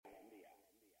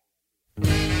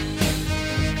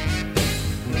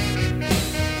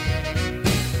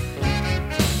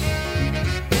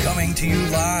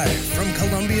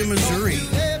Missouri,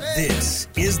 this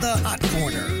is The Hot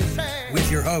Corner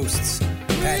with your hosts,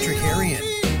 Patrick Harrion,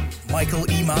 Michael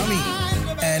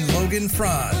Imami, and Logan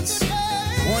Franz.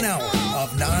 1 hour of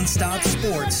nonstop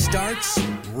sports starts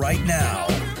right now.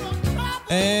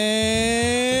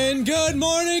 And good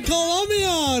morning, Columbia,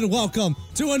 and welcome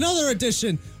to another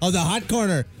edition of The Hot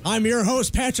Corner. I'm your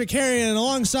host, Patrick Harrion, and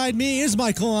alongside me is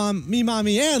Michael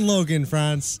Imami and Logan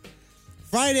Franz.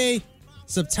 Friday,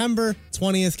 September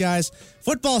 20th, guys.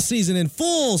 Football season in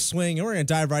full swing, and we're going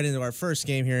to dive right into our first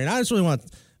game here. And I just really want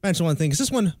to mention one thing, because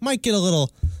this one might get a little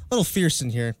fierce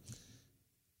in here.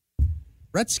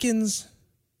 Redskins,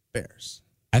 Bears.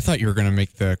 I thought you were going to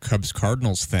make the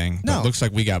Cubs-Cardinals thing. No. It looks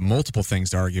like we got multiple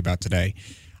things to argue about today.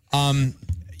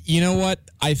 You know what?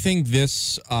 I think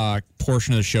this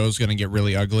portion of the show is going to get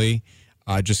really ugly.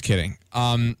 Just kidding.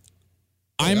 I'm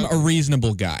a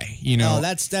reasonable guy. You know,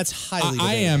 that's highly debatable.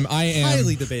 I am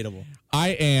highly debatable.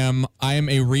 I am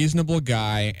a reasonable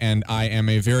guy, and I am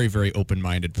a very, very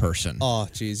open-minded person. Oh,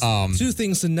 geez. Two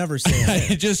things to never say.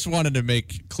 I just wanted to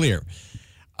make clear.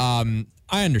 I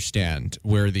understand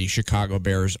where the Chicago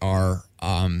Bears are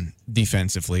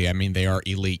defensively. I mean, they are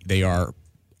elite. They are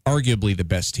arguably the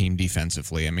best team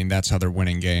defensively. I mean, that's how they're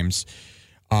winning games.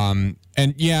 And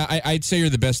yeah, I'd say you're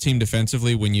the best team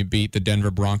defensively when you beat the Denver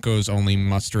Broncos, only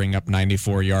mustering up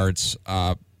 94 yards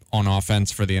on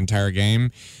offense for the entire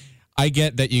game. I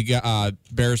get that you got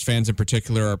Bears fans in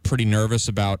particular are pretty nervous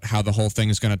about how the whole thing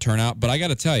is going to turn out. But I got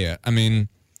to tell you, I mean,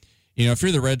 you know, if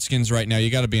you're the Redskins right now,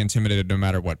 you got to be intimidated no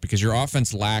matter what, because your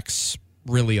offense lacks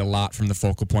really a lot from the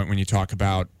focal point when you talk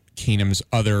about Keenum's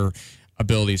other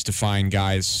abilities to find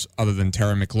guys other than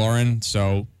Terry McLaurin.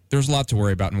 So there's a lot to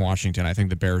worry about in Washington. I think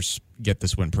the Bears get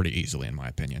this win pretty easily, in my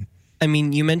opinion. I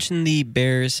mean, you mentioned the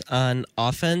Bears on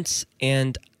offense,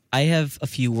 and I have a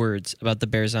few words about the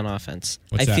Bears on offense.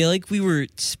 What's that? feel like we were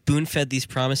spoon-fed these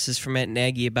promises from Matt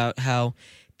Nagy about how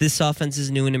this offense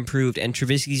is new and improved, and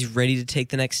Trubisky's ready to take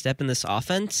the next step in this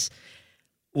offense.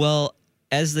 Well,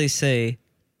 as they say,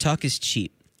 talk is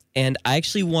cheap. And I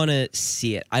actually want to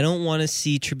see it. I don't want to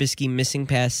see Trubisky missing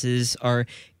passes or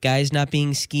guys not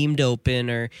being schemed open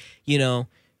or, you know,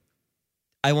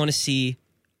 I want to see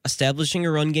establishing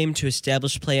a run game to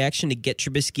establish play action to get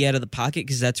Trubisky out of the pocket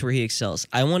because that's where he excels.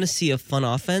 I want to see a fun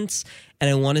offense, and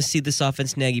I want to see this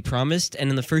offense Nagy promised.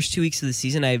 And in the first 2 weeks of the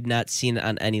season, I have not seen it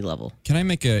on any level. Can I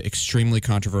make an extremely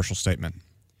controversial statement?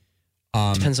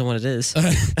 Depends on what it is.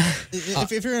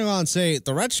 If you're going to go and say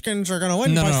the Redskins are going to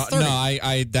win by 30. No,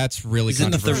 I that's really Is it,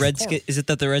 controversial.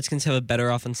 that the Redskins have a better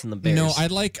offense than the Bears? No,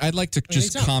 I'd like to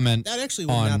just comment. That actually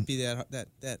would not be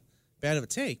that bad of a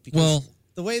take, because Well,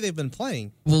 the way they've been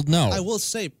playing. Well, no, I will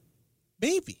say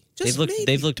maybe. Just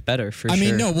they've looked better for sure. I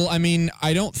mean, no. Well, I mean,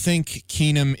 I don't think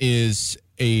Keenum is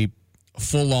a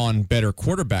full-on better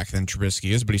quarterback than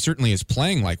Trubisky is, but he certainly is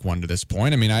playing like one to this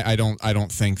point. I mean, I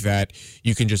don't think that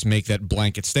you can just make that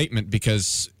blanket statement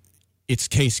because it's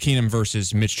Case Keenum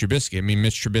versus Mitch Trubisky. I mean,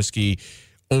 Mitch Trubisky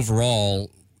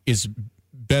overall is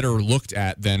better looked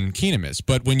at than Keenum is.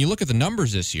 But when you look at the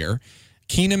numbers this year,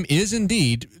 Keenum is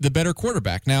indeed the better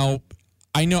quarterback. Now,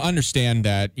 I understand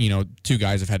that, you know, two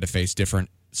guys have had to face different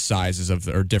sizes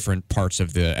or different parts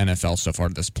of the NFL so far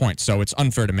to this point. So it's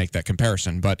unfair to make that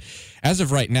comparison. But as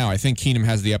of right now, I think Keenum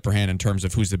has the upper hand in terms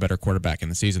of who's the better quarterback in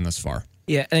the season thus far.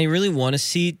 Yeah, and I really want to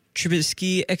see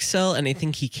Trubisky excel, and I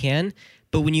think he can.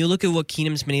 But when you look at what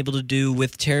Keenum's been able to do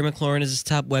with Terry McLaurin as his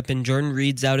top weapon, Jordan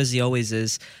Reed's out as he always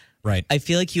is, right? I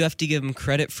feel like you have to give him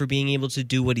credit for being able to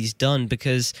do what he's done,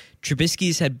 because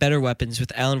Trubisky's had better weapons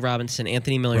with Allen Robinson,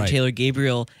 Anthony Miller, and Taylor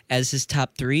Gabriel as his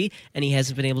top three, and he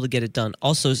hasn't been able to get it done.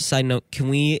 Also, side note, can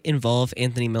we involve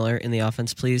Anthony Miller in the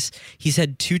offense, please? He's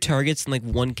had 2 targets and like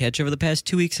 1 catch over the past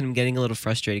 2 weeks, and I'm getting a little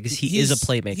frustrated because he is a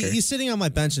playmaker. He's sitting on my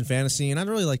bench in fantasy, and I'd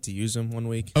really like to use him one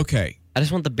week. Okay. I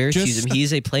just want the Bears to use him. He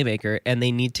is a playmaker, and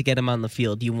they need to get him on the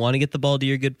field. You want to get the ball to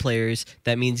your good players.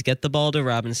 That means get the ball to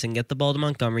Robinson, get the ball to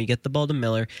Montgomery, get the ball to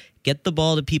Miller, get the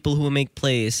ball to people who will make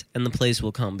plays, and the plays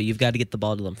will come. But you've got to get the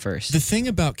ball to them first. The thing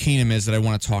about Keenum is that I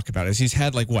want to talk about is he's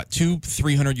had 2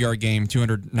 300-yard game,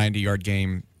 290-yard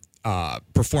game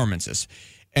performances.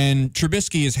 And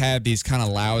Trubisky has had these kind of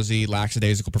lousy,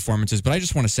 lackadaisical performances. But I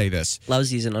just want to say this.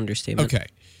 Lousy is an understatement. Okay.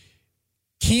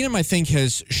 Keenum, I think,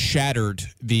 has shattered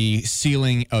the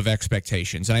ceiling of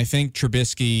expectations, and I think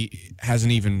Trubisky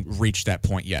hasn't even reached that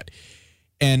point yet.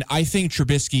 And I think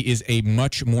Trubisky is a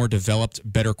much more developed,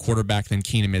 better quarterback than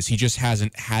Keenum is. He just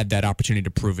hasn't had that opportunity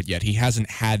to prove it yet. He hasn't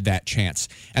had that chance.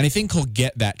 And I think he'll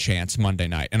get that chance Monday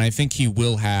night. And I think he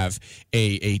will have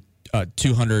a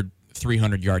 200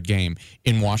 300-yard game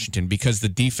in Washington because the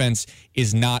defense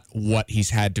is not what he's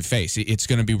had to face. It's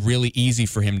going to be really easy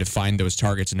for him to find those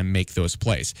targets and to make those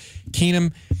plays.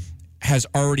 Keenum has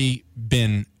already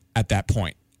been at that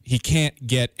point. He can't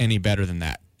get any better than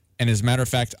that. And as a matter of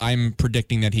fact, I'm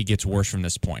predicting that he gets worse from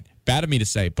this point. Bad of me to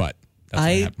say, but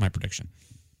that's my prediction.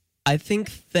 I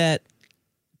think that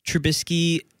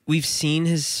Trubisky, we've seen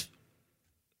his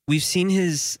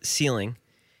ceiling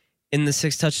in the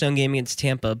 6-touchdown game against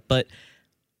Tampa, but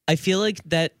I feel like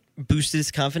that boosted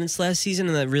his confidence last season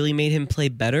and that really made him play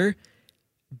better.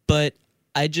 But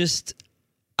I don't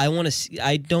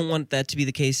want that to be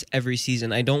the case every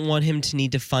season. I don't want him to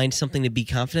need to find something to be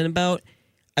confident about.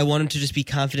 I want him to just be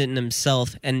confident in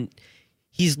himself. And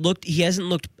he hasn't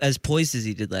looked as poised as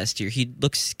he did last year. He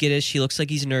looks skittish. He looks like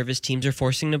he's nervous. Teams are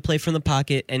forcing him to play from the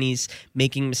pocket, and he's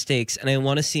making mistakes. And I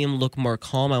want to see him look more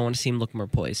calm. I want to see him look more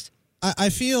poised. I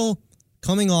feel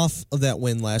coming off of that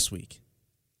win last week,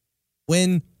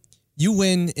 when you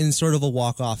win in sort of a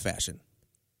walk-off fashion,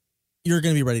 you're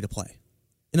going to be ready to play.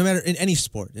 And no matter in any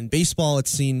sport. In baseball, it's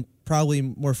seen probably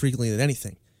more frequently than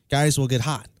anything. Guys will get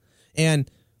hot,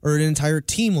 or an entire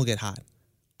team will get hot.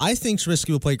 I think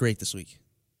Trubisky will play great this week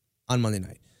on Monday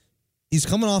night. He's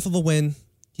coming off of a win.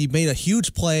 He made a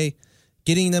huge play,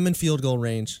 getting them in field goal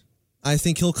range. I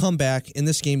think he'll come back in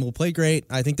this game. He'll play great.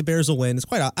 I think the Bears will win. It's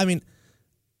quite.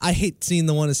 I hate seeing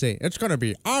the one to say it's going to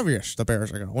be obvious the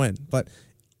Bears are going to win, but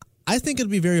I think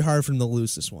it'll be very hard for them to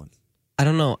lose this one. I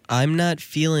don't know. I'm not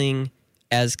feeling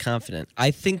as confident. I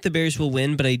think the Bears will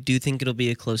win, but I do think it'll be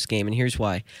a close game, and here's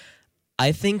why.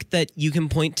 I think that you can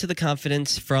point to the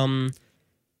confidence from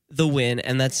the win,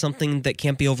 and that's something that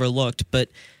can't be overlooked, but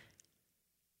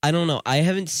I don't know. I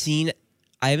haven't seen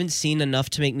enough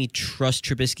to make me trust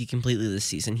Trubisky completely this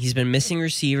season. He's been missing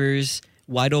receivers,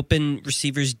 wide open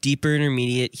receivers, deeper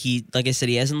intermediate. Like I said,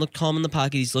 he hasn't looked calm in the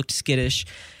pocket. He's looked skittish.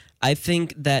 I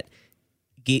think that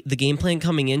the game plan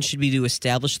coming in should be to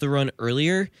establish the run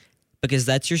earlier because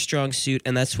that's your strong suit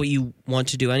and that's what you want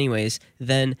to do anyways.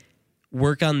 Then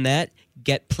work on that,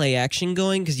 get play action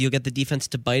going because you'll get the defense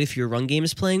to bite if your run game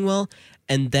is playing well,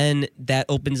 and then that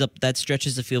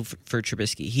stretches the field for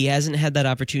Trubisky. He hasn't had that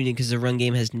opportunity because the run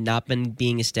game has not been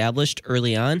being established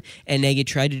early on, and Nagy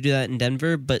tried to do that in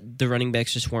Denver, but the running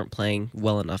backs just weren't playing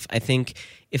well enough. I think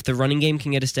if the running game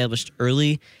can get established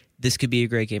early, this could be a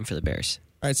great game for the Bears.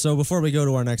 All right, so before we go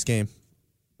to our next game,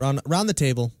 round the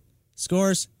table,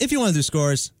 scores. If you want to do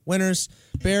scores, winners,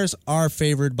 Bears are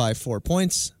favored by 4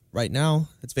 points. Right now,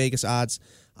 it's Vegas odds.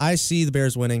 I see the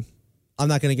Bears winning. I'm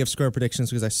not going to give score predictions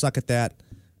because I suck at that,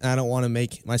 and I don't want to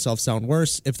make myself sound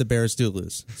worse if the Bears do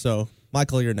lose. So,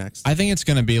 Michael, you're next. I think it's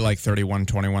going to be like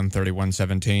 31-21,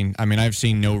 31-17. I mean, I've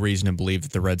seen no reason to believe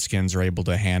that the Redskins are able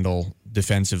to handle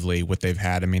defensively what they've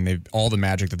had. I mean, all the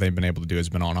magic that they've been able to do has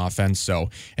been on offense. So,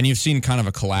 and you've seen kind of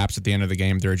a collapse at the end of the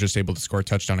game. They're just able to score a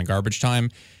touchdown in garbage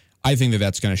time. I think that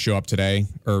that's going to show up today,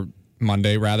 or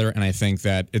Monday, rather, and I think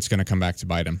that it's going to come back to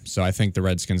bite them. So I think the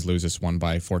Redskins lose this one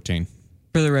by 14.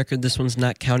 For the record, this one's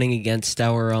not counting against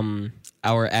our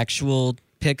actual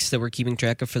picks that we're keeping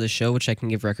track of for the show, which I can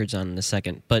give records on in a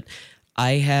second. But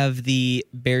I have the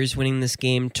Bears winning this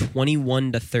game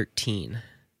 21-13.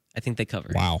 I think they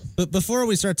cover. Wow. But before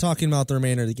we start talking about the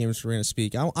remainder of the games we're going to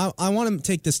speak, I want to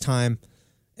take this time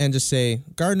and just say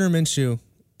Gardner Minshew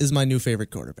is my new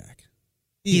favorite quarterback.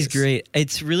 He's great.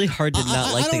 It's really hard to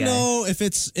not like the guy. I don't know if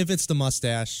it's the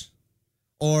mustache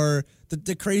or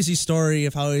the crazy story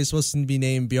of how he's supposed to be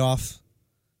named Bjoff.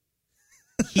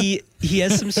 He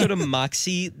has some sort of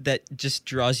moxie that just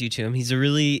draws you to him.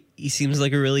 He seems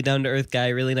like a really down to earth guy,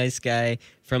 really nice guy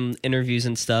from interviews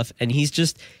and stuff, and he's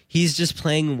just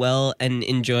playing well and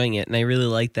enjoying it. And I really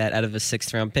like that out of a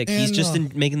 6th round pick. And he's just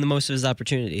making the most of his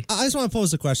opportunity. I just want to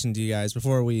pose a question to you guys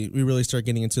before we really start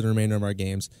getting into the remainder of our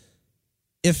games.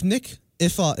 If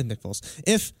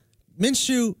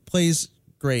Minshew plays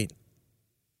great,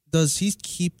 does he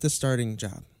keep the starting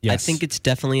job? Yes. I think it's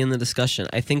definitely in the discussion.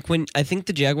 I think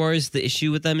the Jaguars, the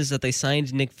issue with them is that they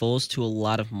signed Nick Foles to a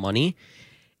lot of money,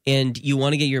 and you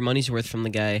want to get your money's worth from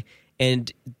the guy,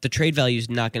 and the trade value is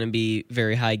not going to be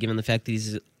very high given the fact that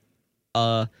he's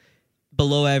a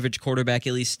below average quarterback,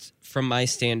 at least from my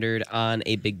standard, on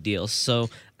a big deal.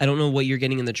 So I don't know what you're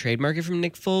getting in the trade market from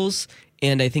Nick Foles,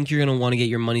 and I think you're going to want to get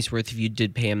your money's worth if you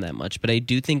did pay him that much. But I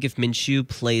do think if Minshew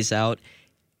plays out,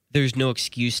 there's no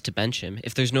excuse to bench him.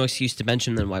 If there's no excuse to bench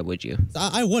him, then why would you?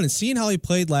 I wouldn't. Seeing how he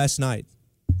played last night,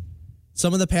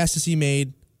 some of the passes he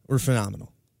made were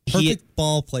phenomenal. Perfect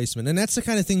ball placement, and that's the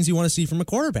kind of things you want to see from a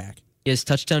quarterback. His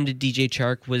touchdown to DJ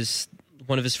Chark was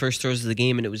one of his first throws of the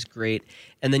game, and it was great.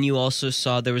 And then you also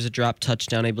saw there was a drop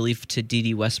touchdown, I believe, to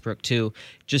D.D. Westbrook, too.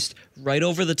 Just right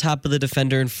over the top of the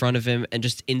defender in front of him and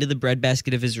just into the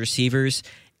breadbasket of his receivers.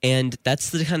 And that's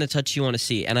the kind of touch you want to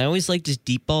see. And I always liked his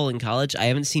deep ball in college. I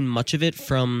haven't seen much of it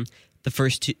from the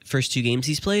first two games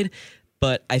he's played,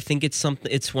 but I think it's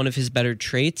one of his better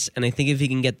traits. And I think if he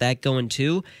can get that going,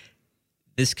 too,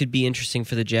 this could be interesting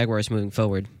for the Jaguars moving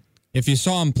forward. If you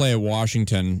saw him play at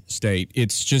Washington State,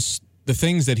 it's just the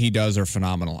things that he does are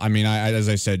phenomenal. I mean, as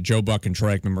I said, Joe Buck and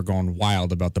Troy Aikman were going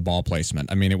wild about the ball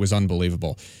placement. I mean, it was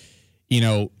unbelievable. You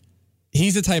know,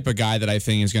 he's the type of guy that I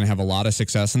think is going to have a lot of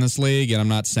success in this league, and I'm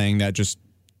not saying that just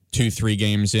 2-3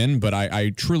 games in, but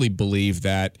I truly believe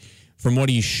that from what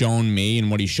he's shown me and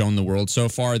what he's shown the world so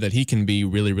far, that he can be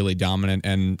really, really dominant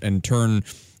and turn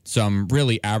some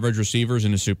really average receivers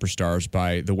into superstars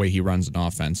by the way he runs an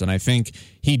offense. And I think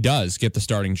he does get the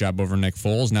starting job over Nick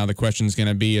Foles. Now the question is going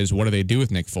to be what do they do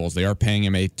with Nick Foles? They are paying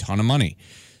him a ton of money.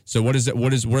 So what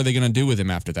are they going to do with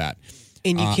him after that?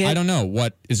 And you can't, I don't know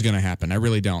what is going to happen. I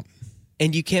really don't.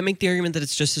 And you can't make the argument that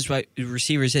it's just his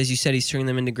receivers. As you said, he's turning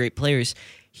them into great players.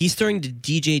 He's throwing to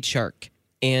DJ Chark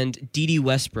and D.D.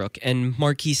 Westbrook and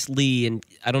Marquise Lee, and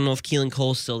I don't know if Keelan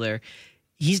Cole's still there.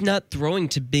 He's not throwing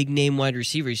to big-name wide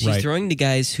receivers. He's throwing to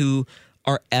guys who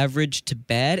are average to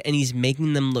bad, and he's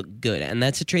making them look good. And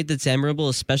that's a trait that's admirable,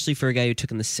 especially for a guy who took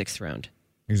in the 6th round.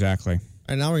 Exactly.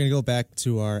 And now we're going to go back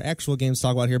to our actual games to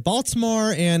talk about here.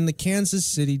 Baltimore and the Kansas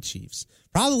City Chiefs.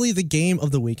 Probably the game of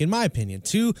the week, in my opinion.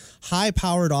 Two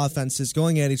high-powered offenses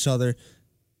going at each other.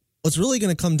 What's really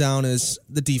going to come down is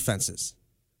the defenses.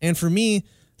 And for me,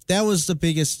 that was the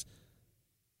biggest,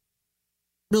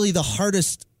 really the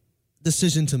hardest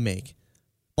decision to make.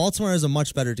 Baltimore has a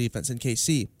much better defense than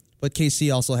KC, but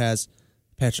KC also has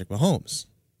Patrick Mahomes.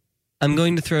 I'm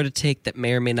going to throw out a take that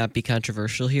may or may not be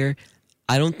controversial here.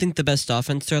 I don't think the best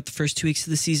offense throughout the first 2 weeks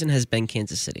of the season has been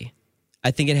Kansas City.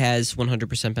 I think it has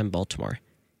 100% been Baltimore.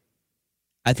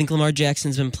 I think Lamar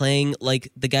Jackson's been playing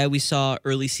like the guy we saw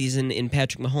early season in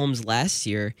Patrick Mahomes last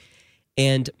year,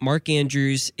 and Mark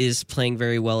Andrews is playing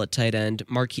very well at tight end.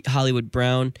 Hollywood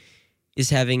Brown is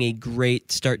having a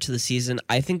great start to the season.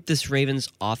 I think this Ravens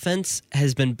offense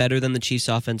has been better than the Chiefs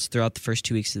offense throughout the first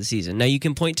 2 weeks of the season. Now, you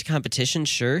can point to competition,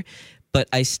 sure, but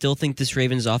I still think this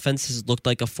Ravens offense has looked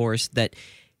like a force that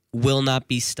will not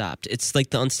be stopped. It's like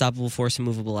the unstoppable force,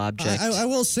 immovable object. I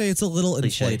will say it's a little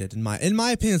inflated. In my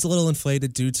opinion, it's a little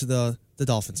inflated due to the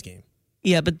Dolphins game.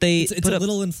 Yeah, but it's a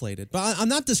little inflated. But I'm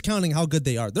not discounting how good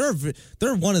they are.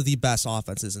 They're one of the best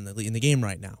offenses in the game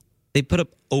right now. They put up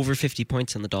over 50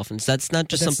 points on the Dolphins. That's not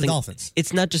just something. The Dolphins.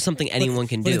 It's not just something anyone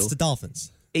can do. But it's the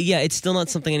Dolphins. Yeah, it's still not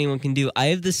something anyone can do. I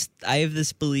have this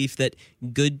belief that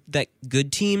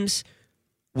good teams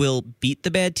will beat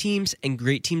the bad teams and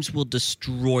great teams will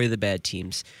destroy the bad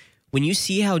teams. When you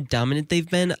see how dominant they've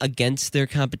been against their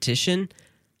competition,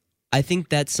 I think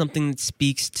that's something that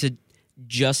speaks to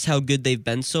just how good they've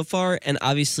been so far. And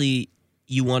obviously,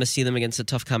 you want to see them against a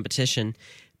tough competition,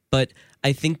 but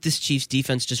I think this Chiefs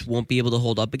defense just won't be able to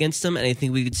hold up against them, and I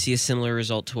think we could see a similar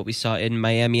result to what we saw in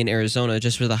Miami and Arizona,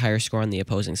 just with a higher score on the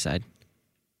opposing side.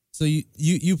 So you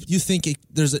think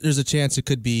there's a chance it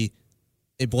could be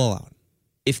a blowout?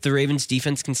 If the Ravens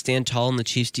defense can stand tall and the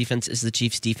Chiefs defense is the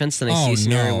Chiefs defense, then I see a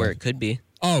scenario where it could be.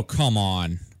 Oh, come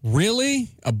on. Really?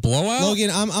 A blowout?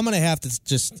 Logan, I'm gonna have to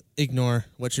just ignore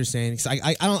what you're saying.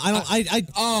 I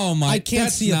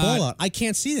can't see a blowout. I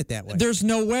can't see it that way. There's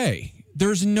no way.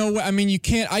 I mean, you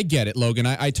can't. I get it, Logan.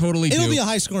 I totally do. It'll be a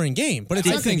high-scoring game, but it's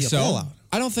not going to be a blowout.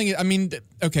 I don't think it. I mean,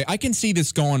 okay, I can see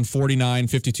this going 49,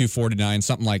 52, 49,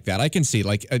 something like that. I can see,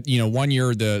 1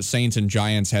 year the Saints and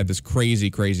Giants had this crazy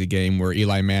game where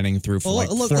Eli Manning threw for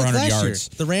 400 yards.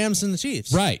 Year, the Rams and the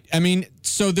Chiefs. Right. I mean,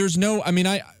 so there's no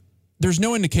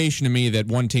indication to me that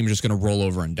one team is just going to roll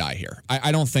over and die here.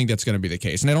 I don't think that's going to be the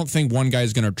case. And I don't think one guy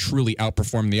is going to truly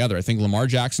outperform the other. I think Lamar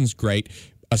Jackson's great,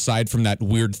 aside from that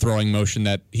weird throwing motion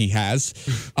that he has.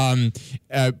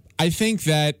 I think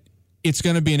that it's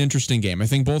going to be an interesting game. I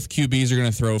think both QBs are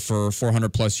going to throw for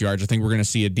 400-plus yards. I think we're going to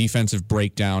see a defensive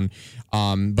breakdown.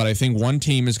 But I think one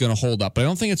team is going to hold up. But I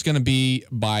don't think it's going to be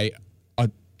by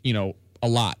a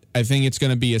lot. I think it's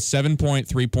going to be a 7-point,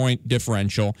 3-point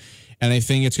differential. And I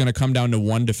think it's going to come down to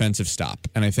one defensive stop.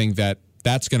 And I think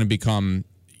that's going to determine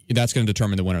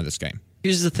the winner of this game.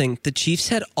 Here's the thing. The Chiefs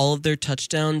had all of their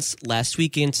touchdowns last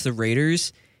week against the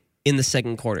Raiders in the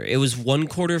second quarter. It was 1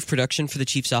 quarter of production for the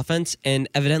Chiefs offense, and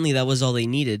evidently that was all they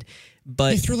needed.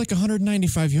 But they threw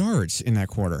 195 yards in that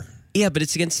quarter. Yeah, but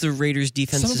it's against the Raiders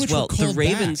defense as well.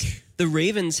 The the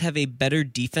Ravens have a better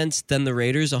defense than the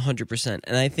Raiders 100%.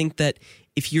 And I think that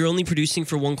if you're only producing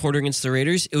for one quarter against the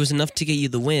Raiders, it was enough to get you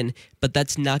the win, but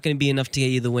that's not going to be enough to get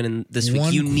you the win in this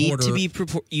week. You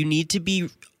need to be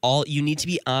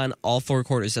on all 4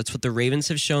 quarters. That's what the Ravens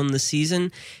have shown this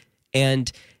season,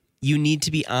 and you need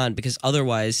to be on because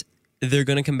otherwise they're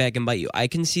going to come back and bite you. I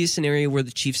can see a scenario where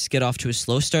the Chiefs get off to a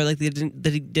slow start like they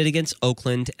did against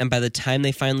Oakland, and by the time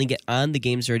they finally get on, the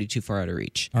game's already too far out of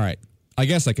reach. All right. I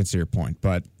guess I can see your point,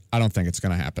 but I don't think it's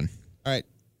going to happen. All right.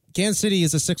 Kansas City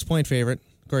is a 6-point favorite,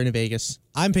 according to Vegas.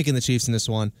 I'm picking the Chiefs in this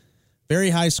one. Very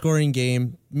high-scoring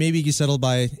game. Maybe you settle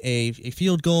by a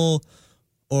field goal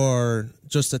or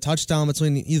just a touchdown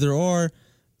between either or.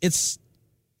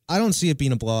 I don't see it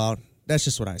being a blowout. That's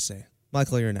just what I say.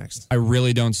 Michael, you're next. I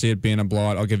really don't see it being a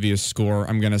blowout. I'll give you a score.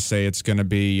 I'm going to say it's going to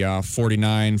be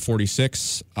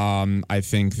 49-46. I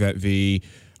think that the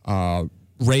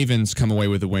Ravens come away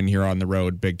with a win here on the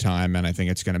road big time, and I think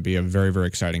it's going to be a very, very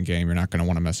exciting game. You're not going to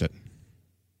want to miss it.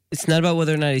 It's not about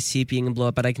whether or not I see it being a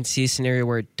blowout, but I can see a scenario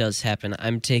where it does happen.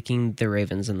 I'm taking the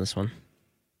Ravens in this one.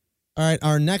 All right,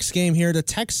 our next game here, the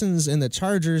Texans and the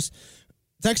Chargers.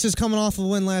 Texas coming off of a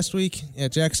win last week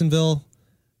at Jacksonville.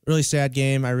 Really sad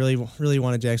game. I really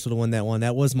wanted Jacksonville to win that one.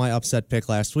 That was my upset pick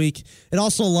last week. It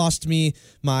also lost me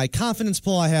my confidence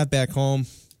poll I have back home.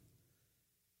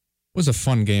 It was a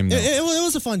fun game, though. It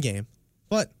was a fun game.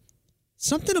 But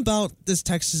something about this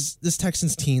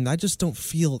Texans team, I just don't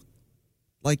feel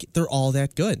like they're all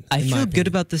that good. I feel good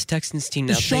about this Texans team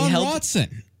now. Deshaun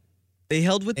Watson. They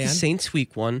held with the Saints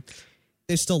week 1.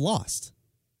 They still lost.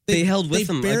 They held with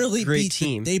them a great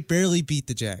team. They barely beat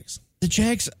the Jags. The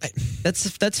Jags.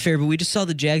 That's fair, but we just saw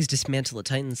the Jags dismantle the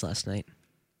Titans last night.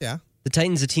 Yeah. The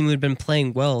Titans, a team who had been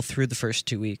playing well through the first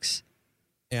 2 weeks.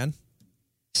 And?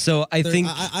 So I think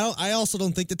I also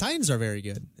don't think the Titans are very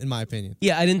good, in my opinion.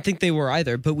 Yeah, I didn't think they were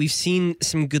either, but we've seen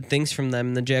some good things from them,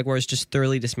 and the Jaguars just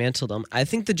thoroughly dismantled them. I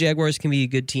think the Jaguars can be a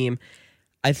good team.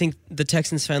 I think the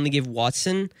Texans finally gave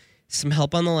Watson some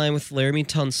help on the line with Laramie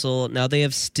Tunsil. Now they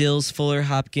have Stills, Fuller,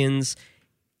 Hopkins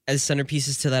as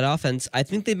centerpieces to that offense. I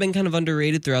think they've been kind of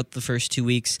underrated throughout the first 2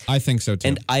 weeks. I think so too.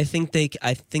 And I think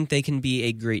they can be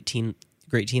a great team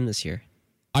this year.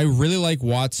 I really like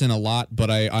Watson a lot, but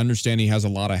I understand he has a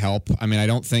lot of help. I mean, I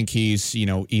don't think he's,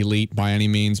 elite by any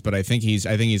means, but I think he's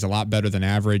a lot better than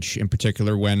average, in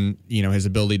particular when, his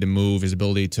ability to move, his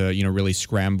ability to, really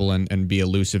scramble and be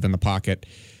elusive in the pocket.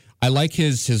 I like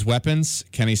his weapons,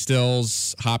 Kenny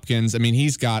Stills, Hopkins. I mean,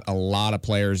 he's got a lot of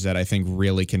players that I think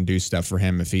really can do stuff for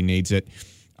him if he needs it.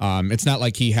 It's not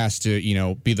like he has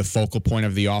to, be the focal point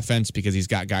of the offense because he's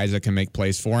got guys that can make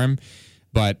plays for him.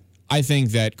 But I think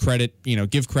that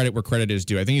give credit where credit is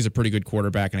due. I think he's a pretty good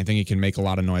quarterback, and I think he can make a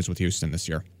lot of noise with Houston this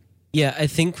year. Yeah, I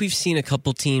think we've seen a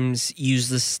couple teams use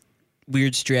this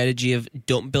weird strategy of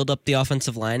don't build up the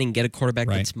offensive line and get a quarterback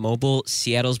that's mobile.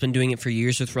 Seattle's been doing it for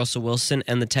years with Russell Wilson,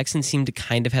 and the Texans seem to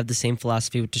kind of have the same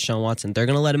philosophy with Deshaun Watson. They're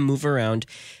going to let him move around,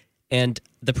 and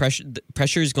the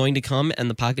pressure is going to come, and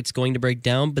the pocket's going to break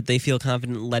down, but they feel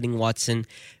confident letting Watson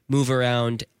move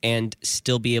around and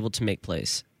still be able to make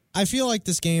plays. I feel like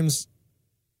this game's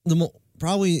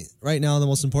probably right now the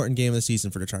most important game of the season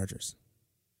for the Chargers.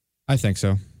 I think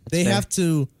so. They have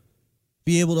to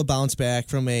be able to bounce back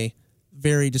from a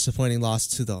very disappointing loss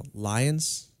to the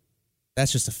Lions.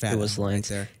 That's just a fat one right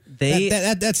there.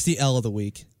 That's the L of the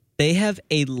week. They have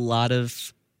a lot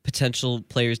of potential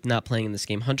players not playing in this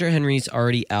game. Hunter Henry's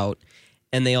already out,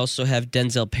 and they also have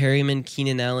Denzel Perryman,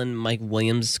 Keenan Allen, Mike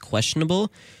Williams questionable.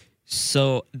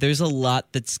 So there's a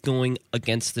lot that's going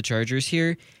against the Chargers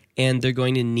here, and they're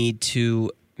going to need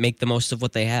to make the most of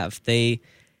what they have.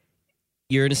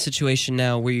 You're in a situation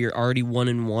now where you're already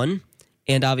 1-1,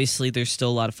 and obviously there's still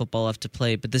a lot of football left to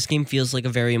play, but this game feels like a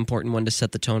very important one to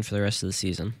set the tone for the rest of the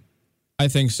season. I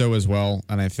think so as well,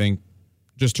 and I think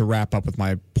just to wrap up with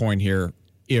my point here,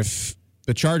 if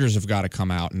the Chargers have got to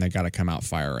come out, and they got to come out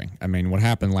firing. I mean, what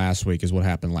happened last week is what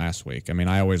happened last week. I mean,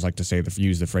 I always like to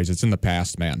use the phrase, it's in the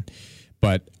past, man.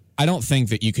 But I don't think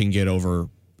that you can get over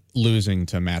losing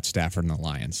to Matt Stafford and the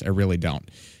Lions. I really don't.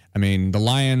 I mean, the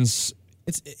Lions...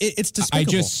 It's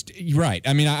despicable. Right.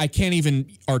 I mean, I can't even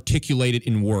articulate it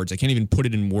in words. I can't even put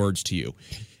it in words to you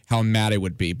how mad I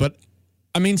would be. But,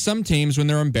 I mean, some teams, when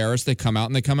they're embarrassed, they come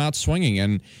out swinging.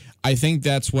 And I think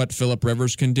that's what Phillip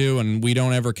Rivers can do, and we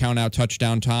don't ever count out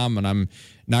Touchdown Tom, and I'm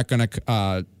not going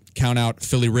to count out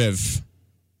Philly Riv.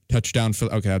 Touchdown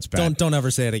Philly. Okay, that's bad. Don't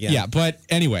ever say it again. Yeah, but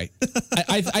anyway,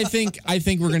 I think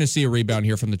we're going to see a rebound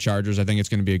here from the Chargers. I think it's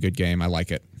going to be a good game. I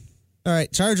like it. All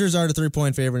right, Chargers are the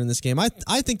 3-point favorite in this game. I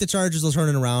think the Chargers will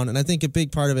turn it around, and I think a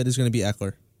big part of it is going to be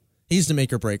Eckler. He's the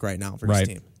make or break right now for his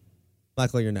team.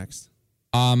 Michael, you're next.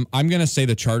 I'm going to say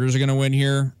the Chargers are going to win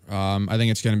here. I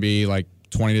think it's going to be like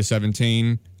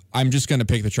 20-17. I'm just going to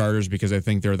pick the Chargers because I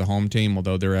think they're the home team,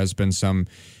 although there has been some,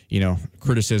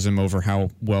 criticism over how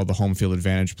well the home field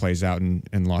advantage plays out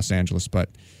in Los Angeles. But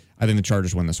I think the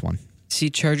Chargers win this one. See,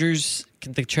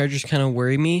 the Chargers kind of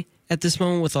worry me at this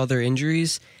moment with all their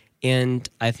injuries, and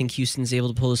I think Houston's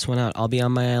able to pull this one out. I'll be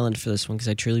on my island for this one because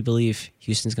I truly believe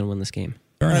Houston's going to win this game.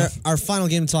 Our final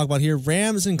game to talk about here,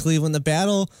 Rams and Cleveland, the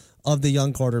battle of the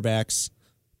young quarterbacks.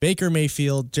 Baker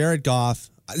Mayfield, Jared Goff.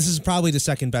 This is probably the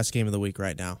second best game of the week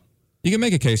right now. You can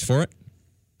make a case for it.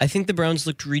 I think the Browns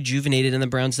looked rejuvenated and the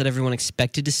Browns that everyone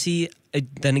expected to see.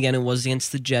 Then again, it was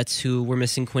against the Jets, who were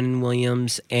missing Quinnen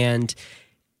Williams and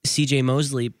C.J.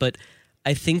 Mosley. But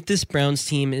I think this Browns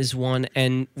team is one,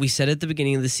 and we said at the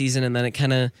beginning of the season, and then it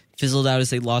kind of fizzled out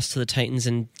as they lost to the Titans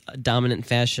in dominant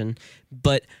fashion.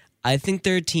 But I think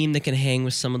they're a team that can hang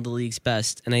with some of the league's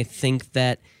best, and I think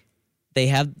that they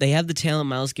have the talent.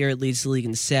 Myles Garrett leads the league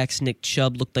in sacks. Nick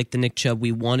Chubb looked like the Nick Chubb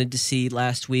we wanted to see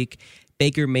last week.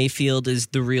 Baker Mayfield is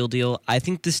the real deal. I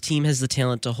think this team has the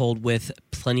talent to hold with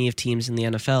plenty of teams in the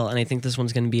NFL, and I think this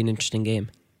one's going to be an interesting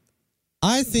game.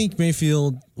 I think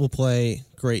Mayfield will play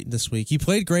great this week. He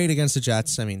played great against the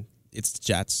Jets. I mean, it's the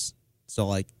Jets,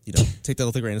 so take that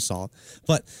with a grain of salt.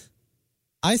 But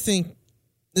I think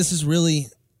this is really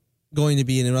going to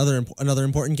be another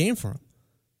important game for him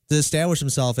to establish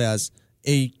himself as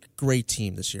a great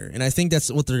team this year, and I think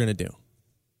that's what they're going to do.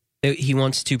 He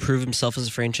wants to prove himself as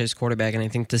a franchise quarterback, and I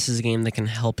think this is a game that can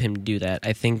help him do that.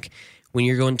 I think when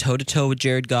you're going toe-to-toe with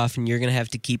Jared Goff and you're going to have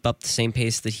to keep up the same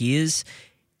pace that he is,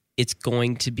 it's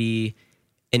going to be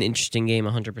an interesting game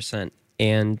 100%.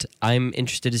 And I'm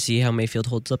interested to see how Mayfield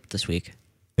holds up this week.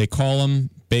 They call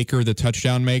him Baker the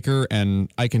touchdown maker,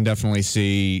 and I can definitely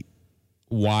see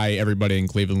why everybody in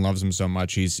Cleveland loves him so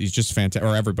much. He's just fantastic,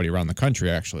 or everybody around the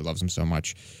country actually loves him so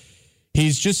much.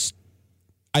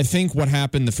 I think what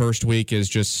happened the first week is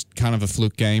just kind of a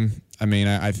fluke game. I mean,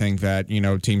 I think that,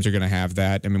 teams are going to have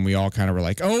that. I mean, we all kind of were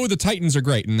like, oh, the Titans are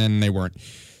great, and then they weren't.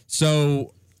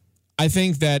 So I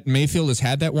think that Mayfield has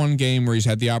had that one game where he's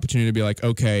had the opportunity to be like,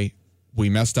 okay, we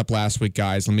messed up last week,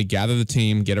 guys. Let me gather the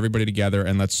team, get everybody together,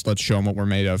 and let's show them what we're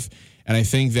made of. And I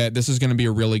think that this is going to be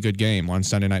a really good game on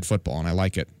Sunday Night Football, and I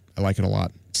like it. I like it a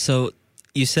lot. So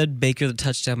you said Baker the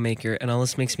touchdown maker, and all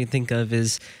this makes me think of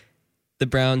is the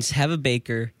Browns have a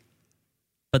baker,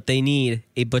 but they need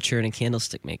a butcher and a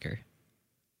candlestick maker.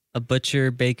 A butcher,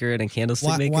 baker, and a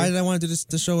candlestick maker. Why did I want to do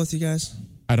this show with you guys?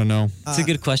 I don't know. It's a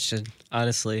good question,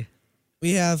 honestly.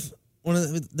 We have one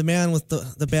of the man with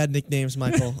the bad nicknames,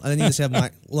 Michael. And then you just have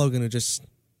Logan, who just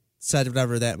said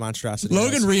whatever that monstrosity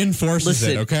Logan was. reinforces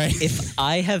it, okay? If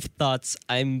I have thoughts,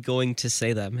 I'm going to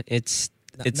say them. It's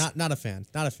not a fan.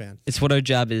 Not a fan. It's what our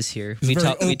job is here. We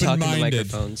talk in the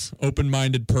microphones.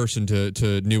 Open-minded person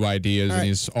to new ideas, right. And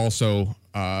he's also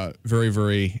very,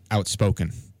 very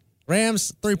outspoken.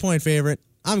 Rams, 3-point favorite.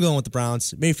 I'm going with the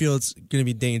Browns. Mayfield's going to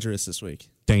be dangerous this week.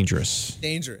 Dangerous.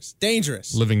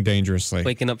 Living dangerously.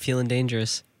 Waking up feeling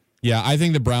dangerous. Yeah, I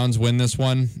think the Browns win this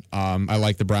one. I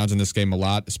like the Browns in this game a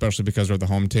lot, especially because they're the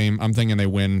home team. I'm thinking they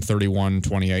win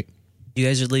 31-28. You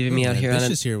guys are leaving me out here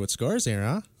on here with scores here,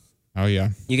 huh? Oh, yeah.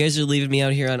 You guys are leaving me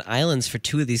out here on islands for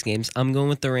 2 of these games. I'm going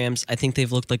with the Rams. I think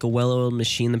they've looked like a well-oiled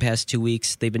machine the past 2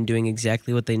 weeks. They've been doing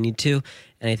exactly what they need to,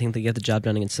 and I think they get the job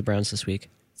done against the Browns this week.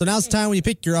 So now's the time when you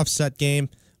pick your upset game.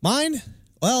 Mine,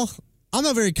 well, I'm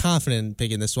not very confident in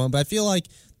picking this one, but I feel like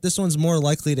this one's more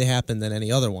likely to happen than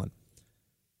any other one.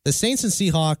 The Saints and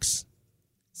Seahawks,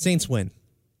 Saints win.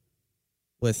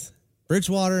 With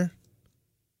Bridgewater,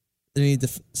 they need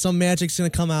some magic's going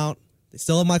to come out. They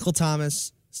still have Michael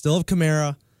Thomas, still have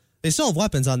Kamara. They still have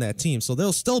weapons on that team, so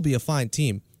they'll still be a fine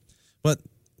team. But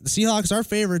the Seahawks are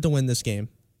favored to win this game,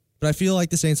 but I feel like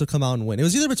the Saints will come out and win. It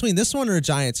was either between this one or a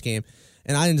Giants game,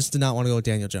 and I just did not want to go with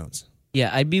Daniel Jones.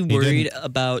 Yeah, I'd be worried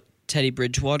about Teddy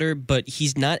Bridgewater, but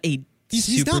he's not a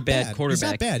super not bad quarterback.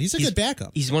 He's not bad. He's a good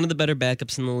backup. He's one of the better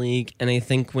backups in the league, and I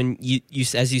think when you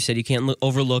as you said, you can't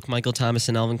overlook Michael Thomas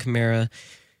and Alvin Kamara,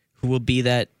 who will be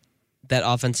that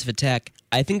offensive attack.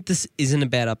 I think this isn't a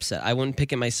bad upset. I wouldn't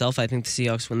pick it myself. I think the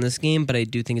Seahawks win this game, but I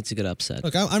do think it's a good upset.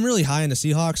 Look, I'm really high in the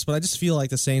Seahawks, but I just feel like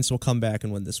the Saints will come back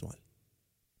and win this one.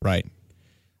 Right.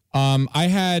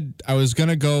 I was going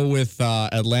to go with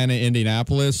Atlanta,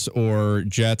 Indianapolis, or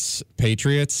Jets,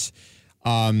 Patriots.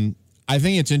 I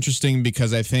think it's interesting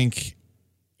because I think,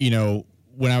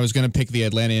 when I was going to pick the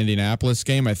Atlanta, Indianapolis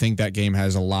game, I think that game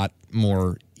has a lot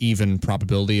more even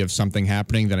probability of something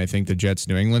happening than I think the Jets,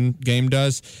 New England game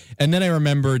does. And then I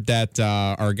remembered that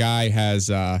our guy has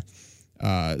Sam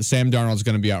Darnold's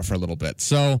going to be out for a little bit.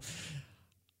 So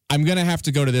I'm going to have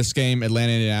to go to this game,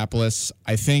 Atlanta-Indianapolis.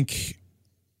 I think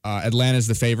Atlanta's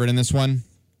the favorite in this one,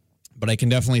 but I can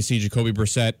definitely see Jacoby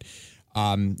Brissett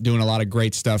doing a lot of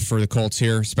great stuff for the Colts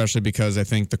here, especially because I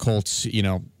think the Colts,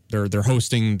 they're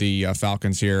hosting the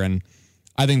Falcons here, and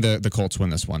I think the Colts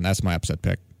win this one. That's my upset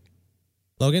pick.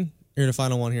 Logan, you're the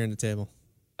final one here in the table.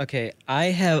 Okay, I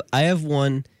have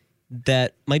one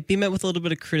that might be met with a little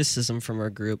bit of criticism from our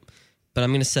group, but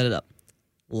I'm going to set it up.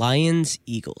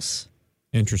 Lions-Eagles.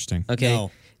 Interesting. Okay. No.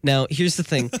 Now, here's the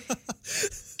thing.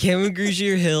 Cameron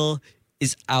Grugier-Hill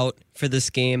is out for this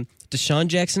game. Deshaun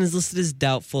Jackson is listed as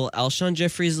doubtful. Alshon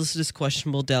Jeffrey is listed as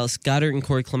questionable. Dallas Goedert and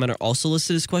Corey Clement are also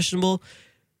listed as questionable.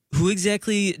 Who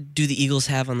exactly do the Eagles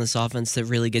have on this offense that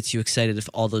really gets you excited if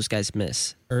all those guys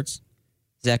miss? Ertz.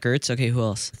 Zach Ertz? Okay, who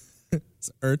else? It's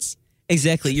Ertz.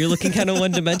 Exactly. You're looking kind of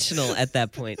one-dimensional at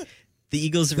that point. The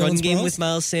Eagles' run game Sproles? with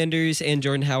Miles Sanders and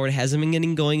Jordan Howard hasn't been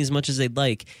getting going as much as they'd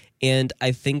like. And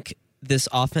I think this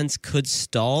offense could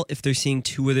stall if they're seeing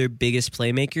two of their biggest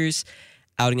playmakers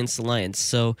out against the Lions.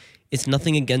 So it's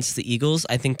nothing against the Eagles.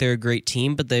 I think they're a great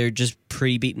team, but they're just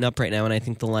pretty beaten up right now, and I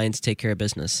think the Lions take care of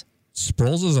business.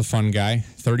 Sproles is a fun guy.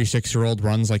 36-year-old,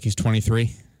 runs like he's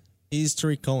 23. He's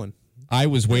Tariq Cohen. I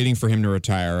was waiting for him to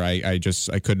retire. I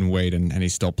couldn't wait, and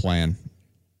he's still playing.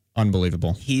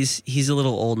 Unbelievable. He's a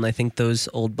little old, and I think those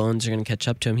old bones are going to catch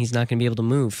up to him. He's not going to be able to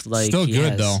move. Still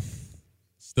good, though.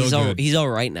 Still good. He's all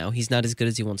right now. He's not as good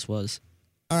as he once was.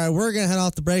 All right, we're going to head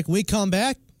off the break. When we come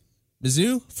back,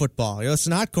 Mizzou football. You're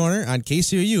listening to Hot Corner on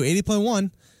KCOU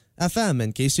 80.1 FM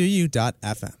and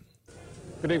KCOU.FM.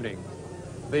 Good evening.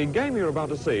 The game you're about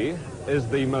to see is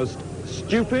the most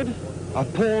stupid,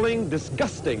 appalling,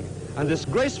 disgusting, and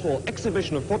disgraceful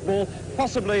exhibition of football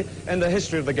possibly in the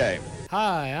history of the game.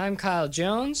 Hi, I'm Kyle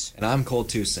Jones. And I'm Cole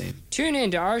Toussaint. Tune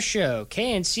in to our show,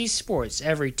 KNC Sports,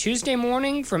 every Tuesday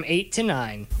morning from 8 to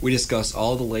 9. We discuss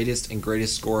all the latest and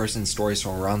greatest scores and stories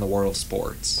from around the world of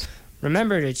sports.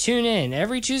 Remember to tune in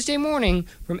every Tuesday morning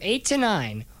from 8 to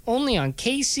 9, only on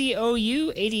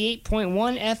KCOU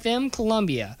 88.1 FM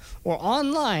Columbia, or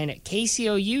online at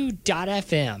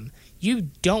kcou.fm. You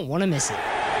don't want to miss it.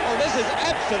 Oh, this is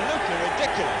absolutely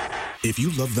ridiculous. If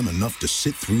you love them enough to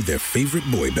sit through their favorite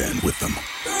boy band with them,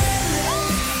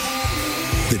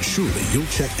 then surely you'll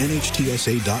check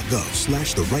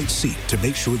nhtsa.gov/the right seat to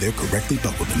make sure they're correctly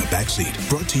buckled in the back seat.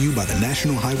 Brought to you by the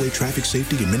National Highway Traffic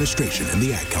Safety Administration and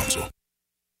the Ad Council.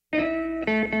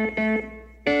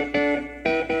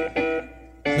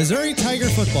 Missouri Tiger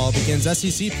football begins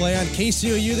SEC play on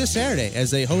KCOU this Saturday as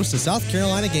they host the South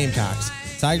Carolina Gamecocks.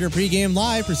 Tiger pregame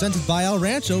live presented by El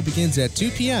Rancho begins at 2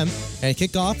 p.m. and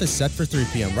kickoff is set for 3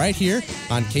 p.m. right here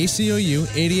on KCOU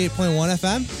 88.1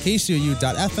 FM,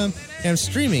 KCOU.FM, and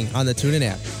streaming on the TuneIn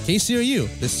app.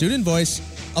 KCOU, the student voice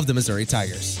of the Missouri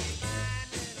Tigers.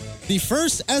 The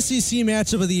first SEC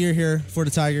matchup of the year here for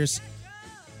the Tigers.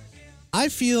 I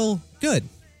feel good.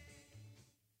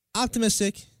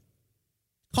 Optimistic.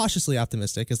 Cautiously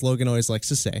optimistic, as Logan always likes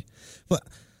to say. But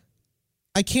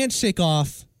I can't shake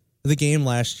off the game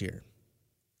last year.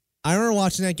 I remember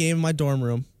watching that game in my dorm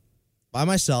room by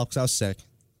myself because I was sick.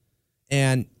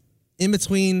 And in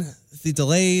between the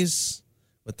delays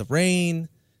with the rain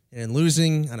and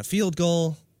losing on a field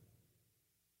goal,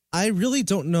 I really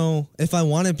don't know if I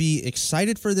want to be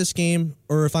excited for this game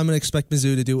or if I'm going to expect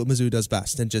Mizzou to do what Mizzou does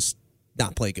best and just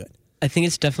not play good. I think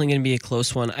it's definitely going to be a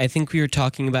close one. I think we were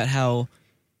talking about how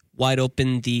wide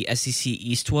open the SEC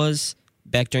East was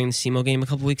back during the SEMO game a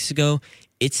couple weeks ago.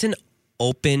 It's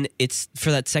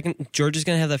for that second, Georgia's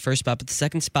going to have that first spot, but the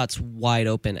second spot's wide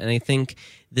open. And I think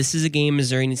this is a game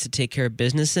Missouri needs to take care of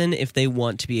business in if they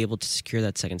want to be able to secure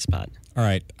that second spot. All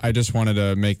right. I just wanted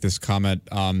to make this comment.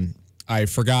 I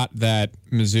forgot that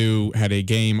Mizzou had a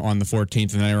game on the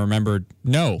 14th, and then I remembered,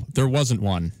 no, there wasn't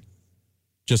one.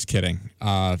 Just kidding.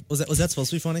 Was that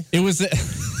supposed to be funny? It was.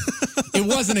 It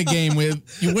wasn't a game with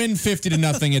you win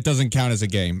 50-0. It doesn't count as a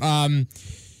game.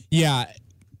 Yeah.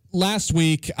 Last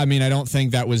week, I don't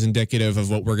think that was indicative of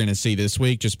what we're going to see this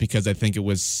week, just because I think it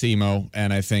was SEMO,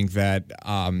 and I think that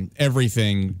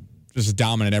everything was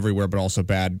dominant everywhere, but also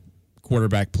bad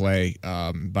quarterback play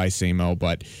by SEMO.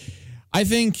 But I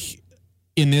think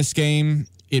in this game,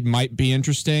 it might be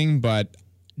interesting, but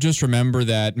just remember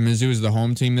that Mizzou is the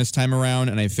home team this time around,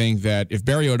 and I think that if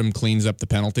Barry Odom cleans up the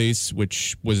penalties,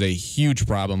 which was a huge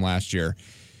problem last year,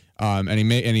 and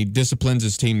he disciplines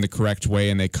his team the correct way,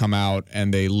 and they come out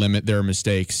and they limit their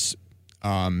mistakes,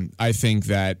 I think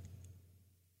that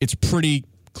it's pretty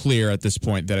clear at this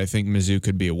point that I think Mizzou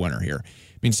could be a winner here.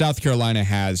 South Carolina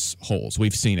has holes.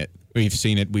 We've seen it.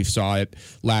 We saw it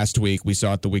last week. We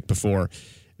saw it the week before.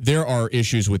 There are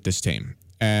issues with this team.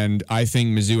 And I think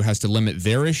Mizzou has to limit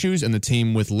their issues, and the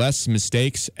team with less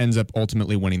mistakes ends up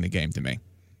ultimately winning the game to me.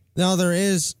 Now, there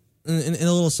is, in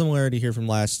a little similarity here from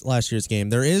last year's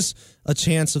game, there is a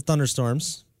chance of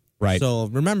thunderstorms. Right. So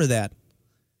remember that.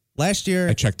 Last year,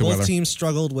 I checked the both weather. teams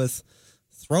struggled with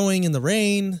throwing in the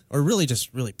rain, or really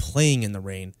just playing in the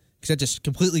rain, because that just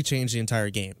completely changed the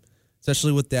entire game,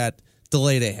 especially with that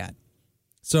delay they had.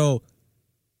 So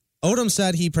Odom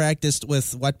said he practiced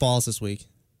with wet balls this week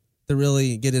to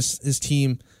really get his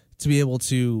team to be able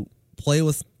to play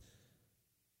with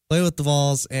the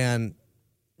balls and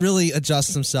really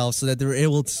adjust themselves so that they're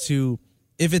able to,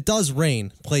 if it does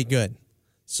rain, play good.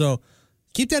 So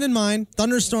keep that in mind.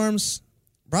 Thunderstorms,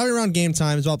 probably around game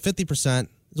time, is about 50%. It's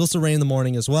supposed to rain in the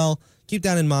morning as well. Keep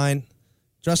that in mind.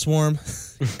 Dress warm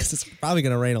because it's probably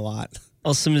going to rain a lot.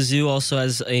 Also, Mizzou also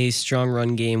has a strong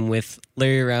run game with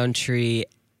Larry Roundtree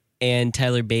and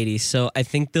Tyler Beatty. So I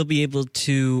think they'll be able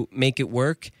to make it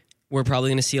work. We're probably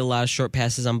going to see a lot of short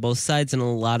passes on both sides and a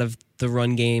lot of the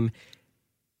run game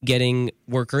getting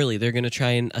work early. They're going to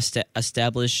try and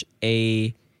establish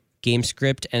a game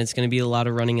script, and it's going to be a lot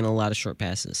of running and a lot of short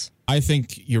passes. I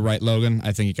think you're right, Logan.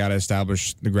 I think you got to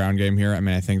establish the ground game here. I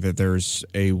mean, I think that there's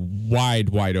a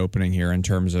wide opening here in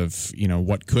terms of,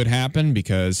 what could happen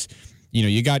because,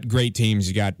 you got great teams,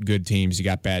 you got good teams, you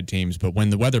got bad teams, but when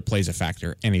the weather plays a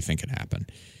factor, anything can happen.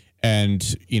 And,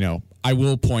 I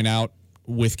will point out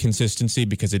with consistency,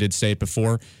 because I did say it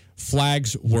before,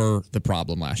 flags were the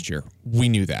problem last year. We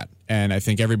knew that. And I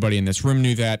think everybody in this room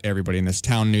knew that. Everybody in this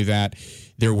town knew that.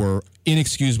 There were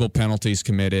inexcusable penalties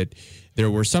committed.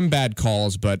 There were some bad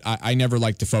calls, but I never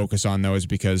like to focus on those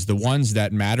because the ones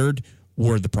that mattered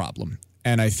were the problem.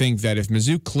 And I think that if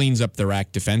Mizzou cleans up their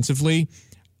act defensively,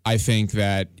 I think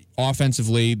that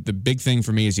offensively, the big thing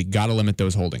for me is you got to limit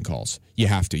those holding calls. You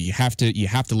have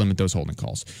to limit those holding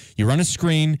calls. You run a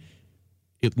screen,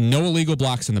 no illegal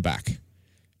blocks in the back.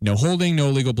 No holding, no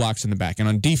illegal blocks in the back. And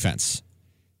on defense,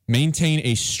 maintain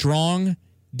a strong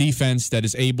defense that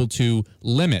is able to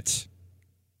limit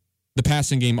the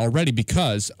passing game already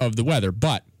because of the weather,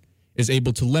 but is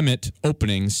able to limit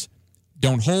openings.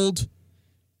 Don't hold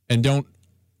and don't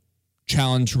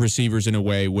challenge receivers in a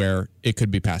way where it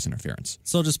could be pass interference.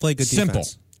 So just play good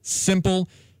defense. Simple.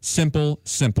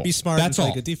 Be smart. That's and play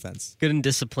all. good defense. Good and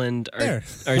disciplined are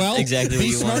Well, exactly what be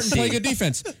you smart want to and play see. good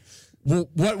defense. Well,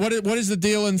 what is the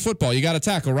deal in football? You got to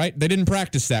tackle, right? They didn't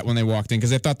practice that when they walked in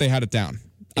because they thought they had it down.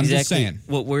 I'm just saying.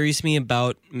 What worries me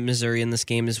about Missouri in this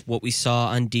game is what we saw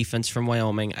on defense from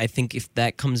Wyoming. I think if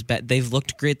that comes back, they've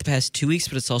looked great the past 2 weeks,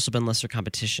 but it's also been lesser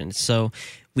competition. So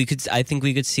I think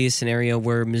we could see a scenario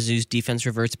where Mizzou's defense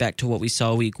reverts back to what we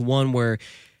saw week one, where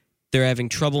they're having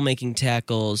trouble making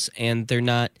tackles and they're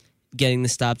not getting the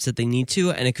stops that they need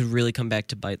to, and it could really come back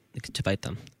to bite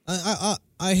them.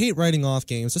 I hate writing off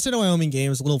games. The State of Wyoming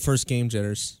game is a little first game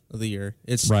jitters of the year.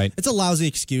 It's a lousy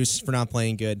excuse for not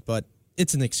playing good, but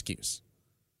it's an excuse.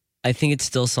 I think it's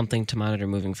still something to monitor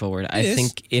moving forward. I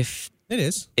think if it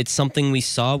is, it's something we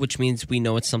saw, which means we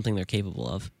know it's something they're capable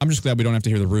of. I'm just glad we don't have to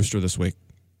hear the rooster this week.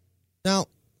 Now,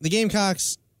 the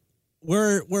Gamecocks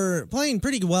were playing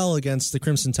pretty well against the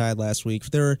Crimson Tide last week.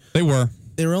 They were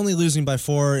only losing by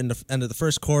 4 in the end of the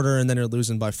first quarter, and then they're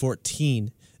losing by 14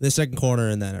 in the second quarter,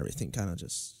 and then everything kind of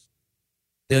just...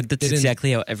 That's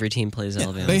exactly how every team plays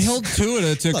Alabama. They held to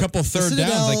it to a couple third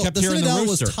downs. They kept hearing the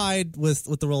rooster. The Citadel was tied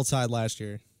with the Roll Tide last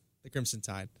year, the Crimson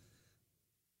Tide.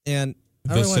 And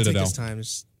I really want to take this time.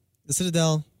 The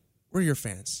Citadel, we're your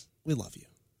fans. We love you.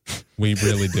 We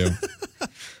really do.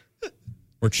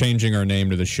 We're changing our name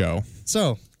to the show.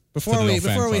 So, before we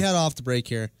head off the break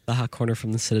here. The hot corner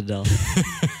from the Citadel.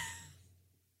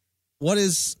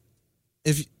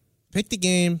 Pick the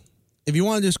game. If you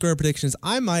want to do score predictions,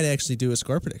 I might actually do a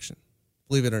score prediction.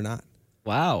 Believe it or not.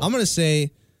 Wow. I'm going to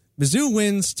say Mizzou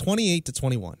wins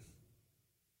 28-21.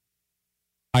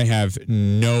 I have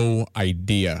no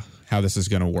idea how this is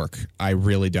going to work. I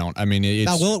really don't. I mean,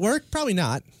 now, will it work? Probably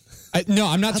not. No,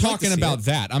 I'm not talking about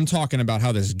that. I'm talking about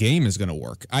how this game is going to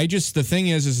work. The thing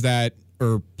is that,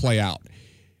 or play out.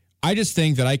 I just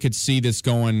think that I could see this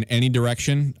going any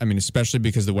direction. I mean, especially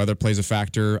because the weather plays a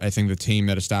factor. I think the team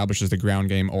that establishes the ground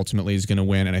game ultimately is going to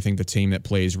win. And I think the team that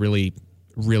plays really,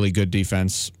 really good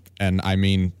defense, and I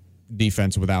mean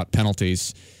defense without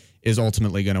penalties, is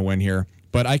ultimately going to win here.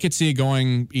 But I could see it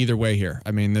going either way here.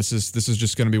 I mean, this is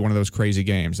just going to be one of those crazy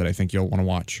games that I think you'll want to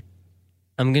watch.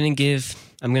 I'm going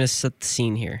to set the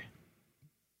scene here.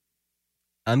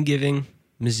 I'm giving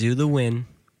Mizzou the win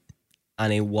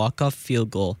on a walk-off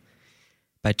field goal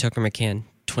by Tucker McCann,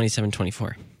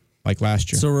 27-24. Like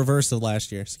last year. So reverse of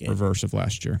last year's game. Reverse of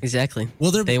last year. Exactly.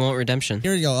 Will they want redemption.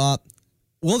 Here we go.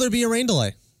 Will there be a rain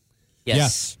delay?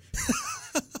 Yes.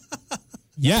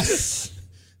 Yes.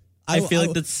 I feel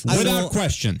like that's without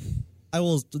question.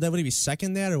 Would that be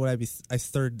second that, or would I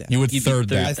third that? You would You'd third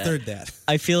that. I third that.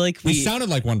 I feel like We sounded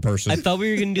like one person. I thought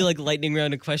we were going to do like lightning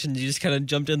round of questions. You just kind of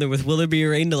jumped in there with, will there be a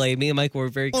rain delay? Me and Mike were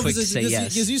very quick to say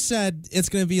yes. Because you said it's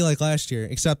going to be like last year,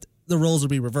 except the roles will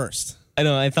be reversed. I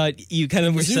know. I thought you kind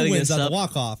of were Mizzou setting wins us on up. the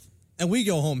walk-off, and we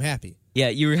go home happy. Yeah,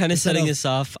 you were kind of Instead setting of- us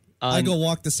off. I go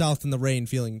walk the South in the rain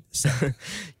feeling sad.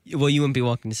 Well, you wouldn't be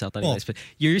walking to South anyways, but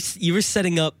you were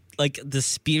setting up like the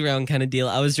speed round kind of deal.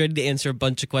 I was ready to answer a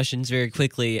bunch of questions very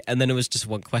quickly, and then it was just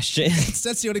one question.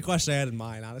 That's the only question I had in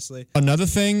mind, honestly. Another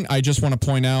thing I just want to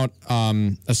point out,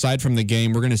 aside from the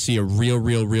game, we're going to see a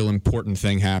real important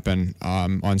thing happen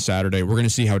on Saturday. We're going to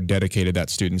see how dedicated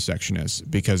that student section is,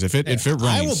 because if it rains,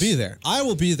 I will be there. I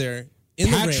will be there. In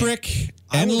Patrick the rain.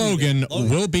 and I will be Logan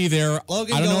there. will be there.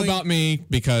 Logan I don't know going- about me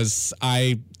because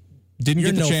I didn't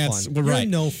You're get the no chance. fun. Well, You're right.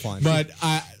 no fun. But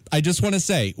I just want to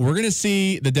say we're going to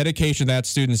see the dedication of that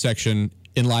student section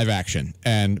in live action,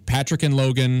 and Patrick and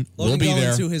Logan will be going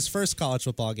there. to his first college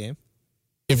football game.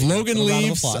 If Logan round of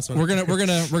leaves, applause. we're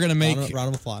gonna make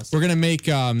Round of applause. we're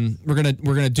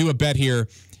gonna do a bet here.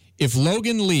 If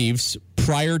Logan leaves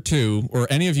prior to, or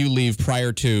any of you leave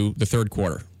prior to the third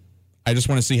quarter, I just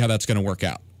want to see how that's going to work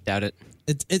out. Doubt it.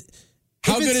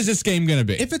 How good is this game going to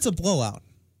be? If it's a blowout,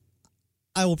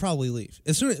 I will probably leave.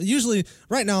 Usually,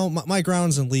 right now, my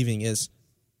grounds in leaving is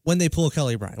when they pull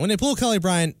Kelly Bryant. When they pull Kelly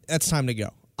Bryant, that's time to go.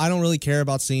 I don't really care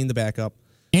about seeing the backup.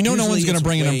 You know, no Usually one's going it's to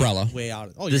bring an way- umbrella. Way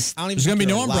out. Oh, This- I don't even There's gonna think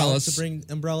be you're no allowed umbrellas. to bring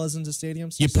umbrellas into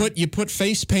stadiums. You put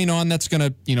face paint on that's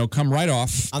going to come right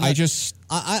off. I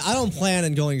don't plan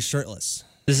on going shirtless.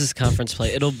 This is conference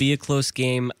play. It'll be a close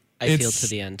game. I feel to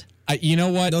the end. You know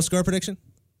what? No score prediction.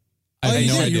 I have no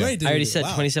you idea. already did I already it. said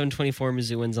Wow. 27-24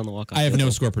 Mizzou wins on the walk-off. I have no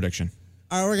score prediction.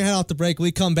 All right, we're going to head out the break.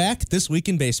 We come back this week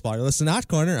in baseball. You're listening to Hot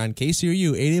Corner on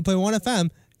KCOU 88.1 FM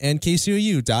and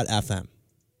KCOU.FM.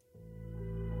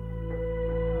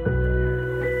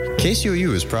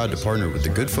 KCOU is proud to partner with the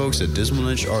good folks at Dismal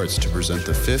Niche Arts to present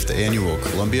the 5th annual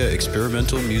Columbia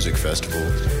Experimental Music Festival,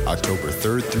 October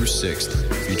 3rd through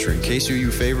 6th, featuring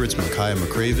KCOU favorites Micaiah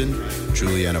McCraven,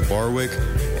 Juliana Barwick,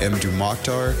 Mdu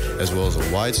Mokhtar, as well as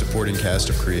a wide supporting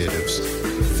cast of creatives.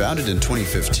 Founded in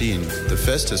 2015, the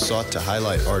fest has sought to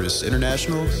highlight artists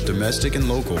international, domestic, and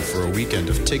local for a weekend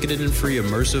of ticketed and free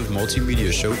immersive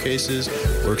multimedia showcases,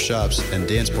 workshops, and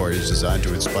dance parties designed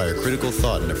to inspire critical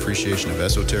thought and appreciation of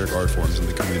esoteric art forms in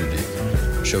the community.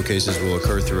 Showcases will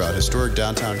occur throughout historic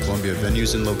downtown Columbia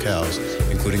venues and locales,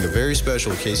 including a very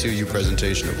special KCOU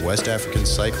presentation of West African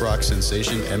psych rock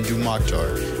sensation Mdu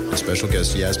Mokhtar and special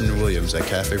guest Yasmin Williams at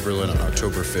Cafe Berlin on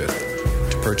October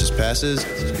 5th. To purchase passes,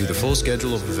 view the full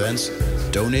schedule of events,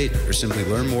 donate, or simply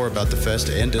learn more about the fest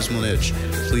and Dismal Niche,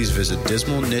 please visit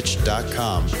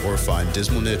dismalniche.com or find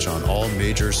Dismal Niche on all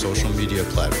major social media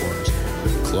platforms.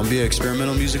 Columbia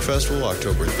Experimental Music Festival,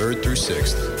 October 3rd through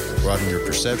 6th. Broaden your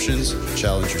perceptions,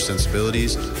 challenge your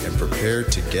sensibilities, and prepare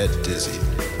to get dizzy.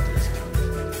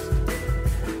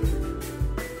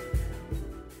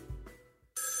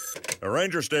 A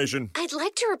ranger station. I'd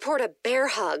like to report a bear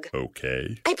hug.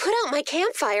 Okay. I put out my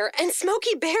campfire and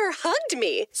Smokey Bear hugged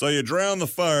me. So you drowned the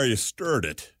fire, you stirred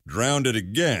it, drowned it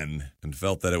again, and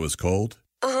felt that it was cold?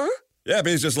 Uh-huh. Yeah,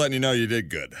 but he's just letting you know you did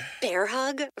good. Bear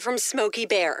hug from Smokey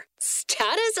Bear.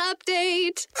 Status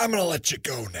update. I'm gonna let you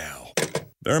go now.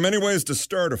 There are many ways to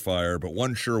start a fire, but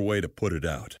one sure way to put it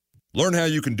out. Learn how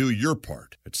you can do your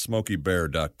part at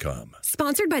SmokeyBear.com.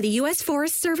 Sponsored by the U.S.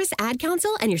 Forest Service Ad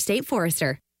Council and your state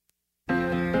forester.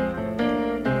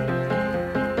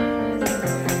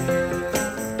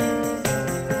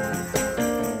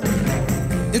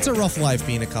 It's a rough life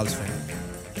being a Cubs fan.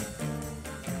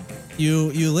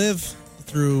 You live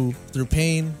through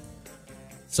pain,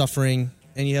 suffering,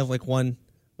 and you have like one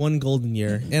golden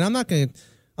year. And I'm not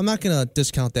gonna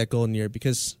discount that golden year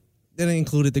because it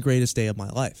included the greatest day of my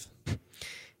life.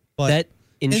 But That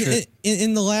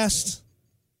in the last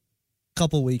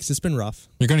couple weeks, it's been rough.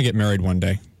 You're going to get married one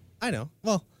day. I know.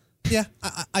 Well, yeah,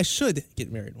 I should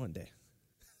get married one day.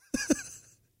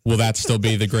 Will that still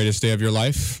be the greatest day of your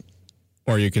life?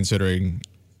 Or are you considering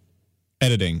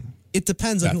editing? It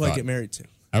depends on That who I thought. get married to.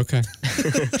 Okay.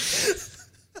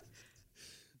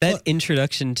 That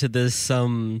introduction to this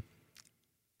to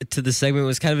the segment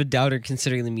was kind of a doubter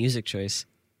considering the music choice.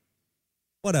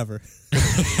 Whatever.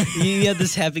 You had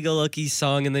this happy-go-lucky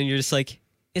song, and then you're just like,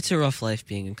 it's a rough life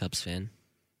being a Cubs fan.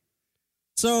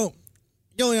 So,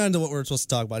 going on to what we're supposed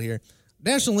to talk about here.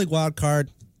 National League wild card.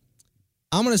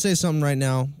 I'm going to say something right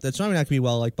now that's probably not going to be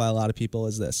well liked by a lot of people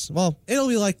is this. Well, it'll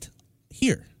be liked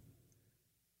here.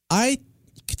 I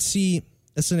could see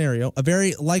a scenario, a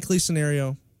very likely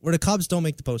scenario, where the Cubs don't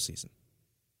make the postseason.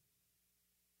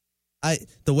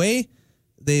 The way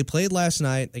they played last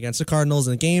night against the Cardinals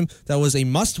in a game that was a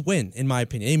must-win, in my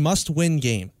opinion, a must-win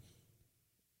game.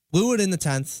 Blew it in the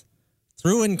 10th,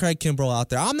 threw in Craig Kimbrell out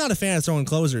there. I'm not a fan of throwing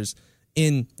closers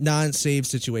in non-save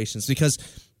situations because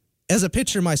as a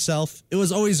pitcher myself, it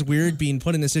was always weird being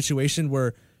put in a situation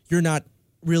where you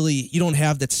don't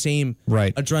have that same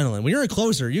adrenaline. When you're a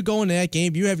closer, you go into that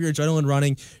game, you have your adrenaline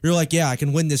running. You're like, yeah, I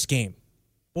can win this game.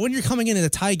 But when you're coming in a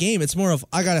tie game, it's more of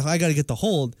I gotta get the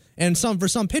hold. And for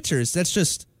some pitchers, that's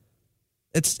just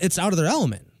it's out of their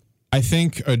element. I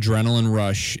think adrenaline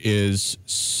rush is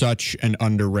such an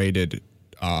underrated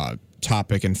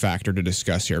topic and factor to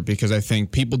discuss here because I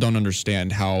think people don't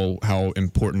understand how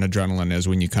important adrenaline is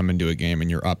when you come into a game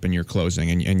and you're up and you're closing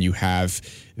and you have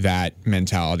that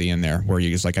mentality in there where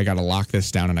you're just like, I got to lock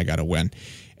this down and I got to win.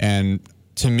 And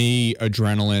to me,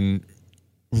 adrenaline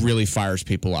really fires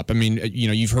people up. I mean,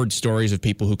 you've heard stories of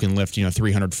people who can lift,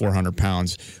 300, 400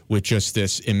 pounds with just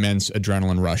this immense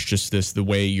adrenaline rush, just the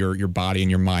way your body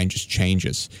and your mind just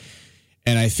changes.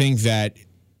 And I think that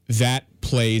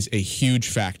plays a huge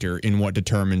factor in what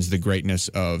determines the greatness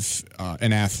of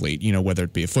an athlete, whether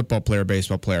it be a football player,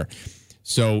 baseball player.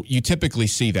 So you typically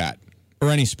see that, or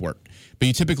any sport, but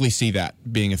you typically see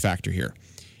that being a factor here.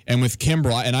 And with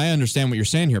Kimbrell, and I understand what you're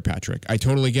saying here, Patrick, I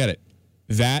totally get it.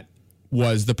 That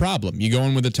was the problem. You go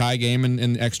in with a tie game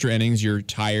and extra innings, you're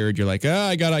tired, you're like,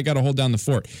 I gotta hold down the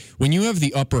fort. When you have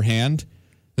the upper hand,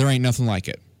 there ain't nothing like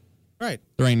it. Right.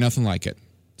 There ain't nothing like it.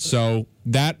 So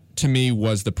that, to me,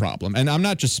 was the problem. And I'm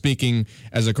not just speaking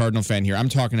as a Cardinal fan here. I'm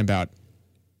talking about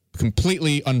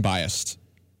completely unbiased.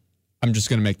 I'm just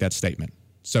going to make that statement.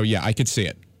 So, yeah, I could see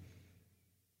it.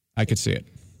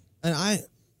 And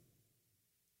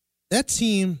that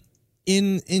team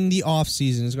in the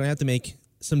offseason is going to have to make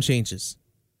some changes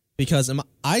because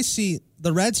I see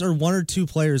the Reds are one or two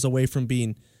players away from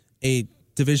being a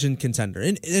division contender.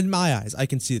 In my eyes, I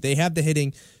can see it. They have the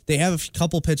hitting. They have a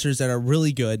couple pitchers that are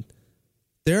really good.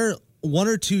 They're one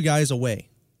or two guys away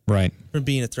from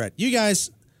being a threat. You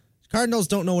guys, Cardinals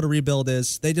don't know what a rebuild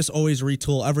is. They just always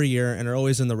retool every year and are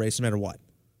always in the race no matter what.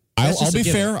 I'll be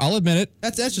fair. I'll admit it.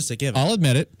 That's just a given. I'll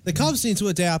admit it. The Cubs need to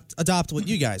adopt what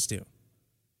you guys do.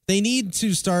 They need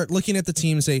to start looking at the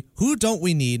team and say, who don't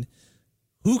we need?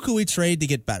 Who could we trade to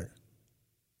get better?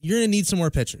 You're going to need some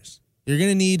more pitchers. You're going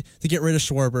to need to get rid of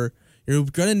Schwarber.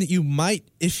 You might,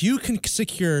 if you can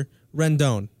secure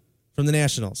Rendon from the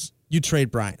Nationals, you trade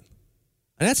Bryant.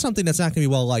 And that's something that's not going to be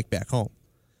well liked back home.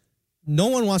 No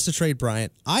one wants to trade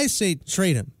Bryant. I say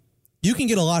trade him. You can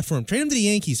get a lot for him. Trade him to the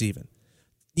Yankees even.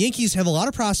 The Yankees have a lot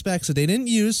of prospects that they didn't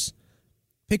use.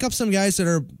 Pick up some guys that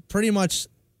are pretty much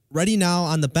ready now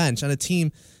on the bench on a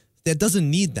team that doesn't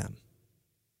need them.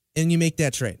 And you make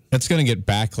that trade. That's going to get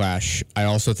backlash, I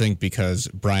also think, because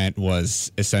Bryant was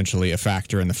essentially a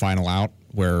factor in the final out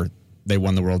where they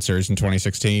won the World Series in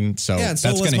 2016. So, yeah, and so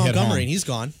that's going to hit home. And he's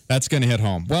gone. That's going to hit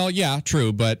home. Well, yeah,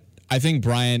 true. But I think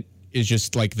Bryant is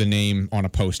just like the name on a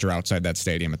poster outside that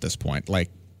stadium at this point.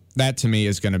 Like, that to me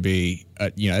is going to be,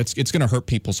 it's going to hurt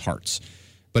people's hearts.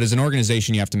 But as an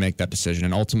organization, you have to make that decision.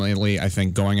 And ultimately, I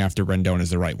think going after Rendon is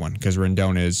the right one because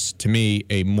Rendon is, to me,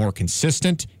 a more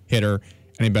consistent hitter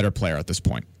and a better player at this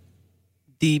point.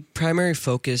 The primary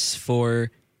focus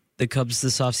for the Cubs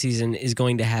this offseason is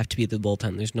going to have to be the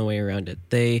bullpen. There's no way around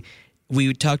it.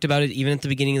 We talked about it even at the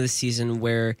beginning of the season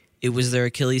where it was their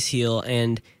Achilles heel,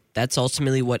 and that's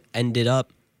ultimately what ended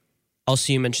up.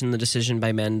 Also, you mentioned the decision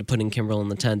by Men to put in Kimbrell in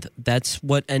the 10th. That's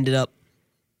what ended up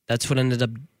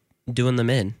doing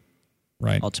them in,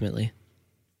 right? Ultimately.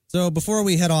 So before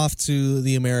we head off to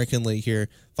the American League here,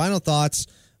 final thoughts.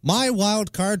 My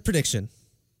wild card prediction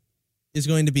is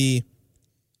going to be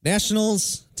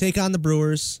Nationals take on the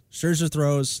Brewers. Scherzer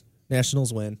throws.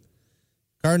 Nationals win.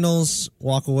 Cardinals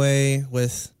walk away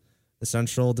with the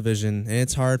Central Division, and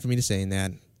it's hard for me to say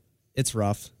that. It's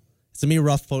rough. It's going to be a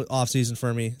rough offseason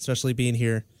for me, especially being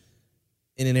here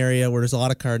in an area where there's a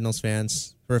lot of Cardinals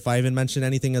fans. Or if I even mention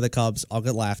anything of the Cubs, I'll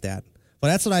get laughed at. But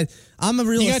that's what I'm a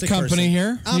realistic person. You got company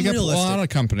here. I'm realistic. A lot of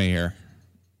company here.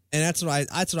 And that's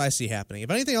what I see happening.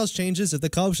 If anything else changes, if the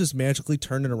Cubs just magically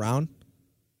turn it around,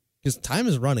 because time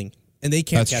is running and they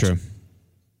can't catch it. That's true.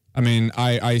 I mean,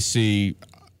 I see,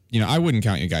 I wouldn't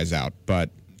count you guys out, but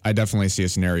I definitely see a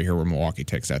scenario here where Milwaukee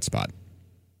takes that spot.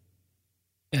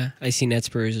 Yeah, I see Nets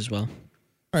Brewers as well.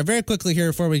 All right, very quickly here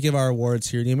before we give our awards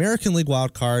here, the American League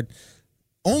wild card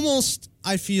almost,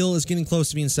 I feel, is getting close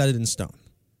to being set in stone.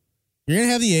 You're going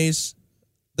to have the A's.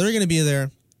 They're going to be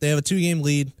there. They have a 2-game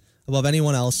lead above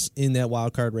anyone else in that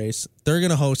wild card race. They're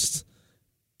going to host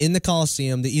in the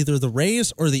Coliseum, either the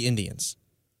Rays or the Indians.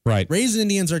 Right. Rays and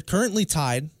Indians are currently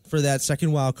tied for that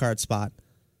second wild card spot.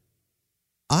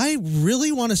 I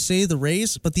really want to say the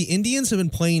Rays, but the Indians have been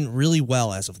playing really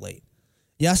well as of late.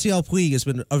 Yasiel Puig has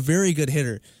been a very good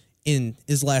hitter in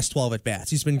his last 12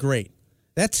 at-bats. He's been great.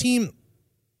 That team,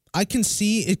 I can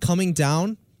see it coming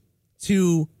down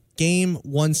to game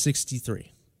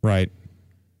 163. Right.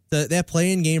 That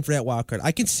play-in game for that wild card.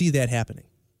 I can see that happening.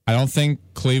 I don't think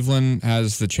Cleveland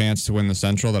has the chance to win the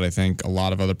Central that I think a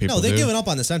lot of other people do. No, they've given up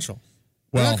on the Central.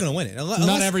 They're not going to win it.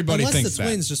 Not everybody thinks that. Unless the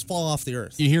Twins just fall off the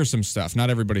earth. You hear some stuff. Not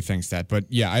everybody thinks that. But,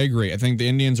 yeah, I agree. I think the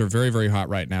Indians are very, very hot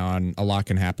right now, and a lot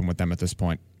can happen with them at this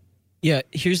point. Yeah,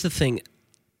 here's the thing.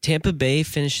 Tampa Bay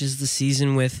finishes the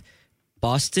season with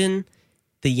Boston,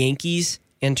 the Yankees,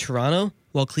 and Toronto,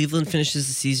 while Cleveland finishes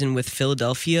the season with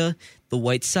Philadelphia, the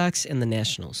White Sox, and the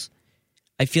Nationals.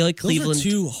 I feel like Cleveland... Those are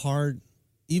too hard.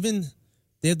 Even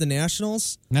they have the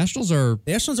Nationals. Nationals are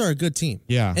a good team.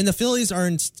 Yeah. And the Phillies are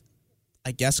in,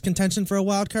 I guess, contention for a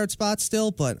wild card spot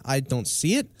still, but I don't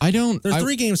see it. They're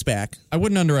 3 games back. I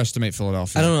wouldn't underestimate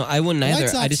Philadelphia. I don't know. I wouldn't either.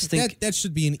 Sox, I just think that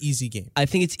should be an easy game. I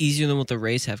think it's easier than what the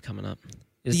Rays have coming up.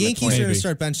 The Yankees are going to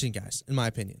start benching guys, in my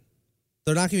opinion.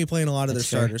 They're not going to be playing a lot of their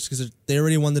starters because they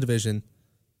already won the division.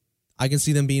 I can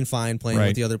see them being fine playing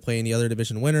with playing the other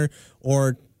division winner,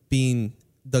 or being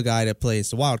the guy that plays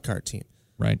the wild card team.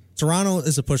 Right. Toronto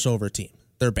is a pushover team.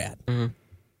 They're bad. Mm-hmm.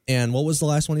 And what was the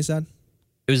last one he said?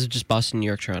 It was just Boston, New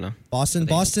York, Toronto.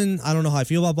 Boston, I don't know how I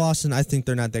feel about Boston. I think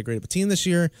they're not that great of a team this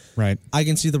year. Right. I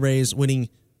can see the Rays winning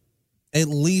at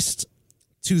least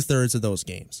 2/3 of those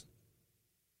games.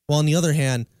 While on the other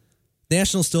hand,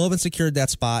 Nationals still haven't secured that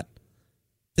spot.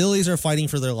 Phillies are fighting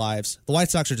for their lives. The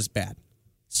White Sox are just bad.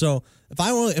 So if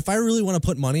I really want to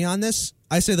put money on this,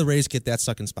 I say the Rays get that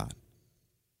second spot.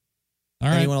 All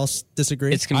right. Anyone else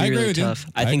disagree? It's going to be really tough.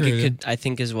 I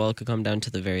think as well it could come down to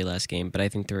the very last game, but I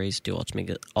think the Rays do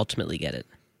ultimately get it.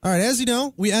 All right, as you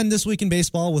know, we end this week in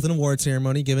baseball with an award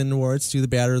ceremony, giving awards to the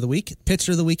batter of the week,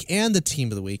 pitcher of the week, and the team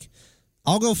of the week.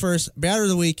 I'll go first. Batter of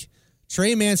the week,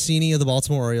 Trey Mancini of the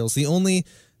Baltimore Orioles, the only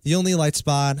light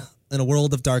spot in a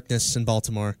world of darkness in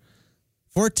Baltimore.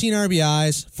 14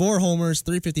 RBIs, 4 homers,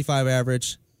 355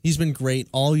 average. He's been great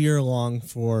all year long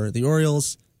for the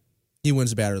Orioles. He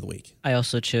wins the batter of the week. I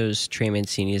also chose Trey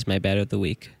Mancini as my batter of the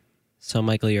week. So,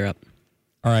 Michael, you're up.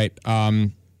 All right.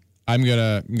 I'm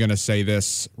gonna say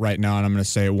this right now, and I'm gonna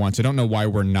say it once. I don't know why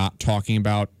we're not talking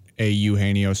about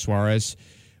Eugenio Suarez,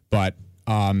 but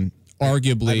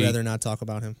arguably, I'd rather not talk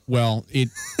about him. Well, it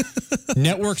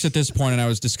networks at this point, and I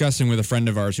was discussing with a friend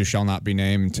of ours who shall not be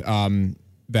named,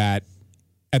 that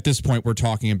at this point we're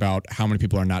talking about how many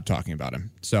people are not talking about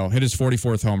him. So, hit his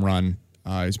 44th home run.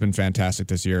 He's been fantastic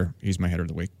this year. He's my hitter of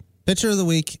the week. Pitcher of the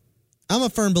week. I'm a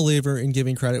firm believer in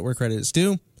giving credit where credit is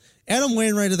due. Adam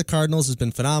Wainwright of the Cardinals has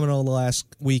been phenomenal the last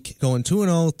week, going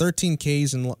 2-0, 13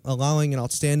 Ks, and allowing an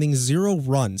outstanding 0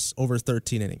 runs over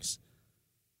 13 innings.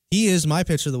 He is my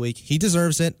pitcher of the week. He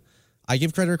deserves it. I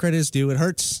give credit where credit is due. It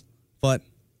hurts, but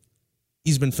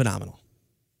he's been phenomenal.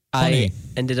 I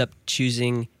ended up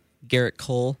choosing Garrett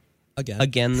Cole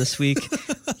again this week.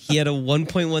 He had a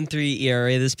 1.13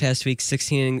 ERA this past week,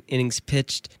 16 innings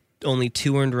pitched, only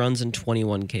 2 earned runs and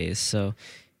 21 Ks. So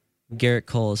Garrett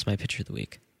Cole is my pitcher of the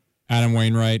week. Adam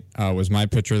Wainwright was my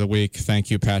pitcher of the week.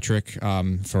 Thank you, Patrick,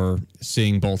 for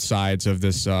seeing both sides of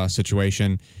this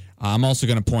situation. I'm also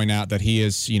going to point out that he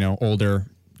is, older,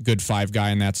 good 5 guy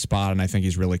in that spot, and I think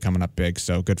he's really coming up big.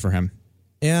 So good for him.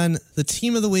 And the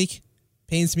team of the week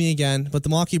pains me again, but the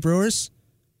Milwaukee Brewers,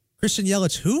 Christian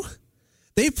Yelich, who?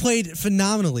 They played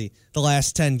phenomenally the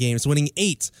last 10 games, winning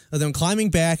 8 of them, climbing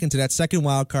back into that second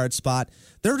wild card spot.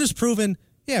 They're just proving,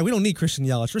 we don't need Christian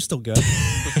Yelich. We're still good.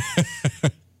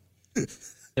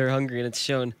 They're hungry, and it's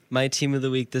shown. My team of the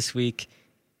week this week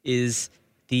is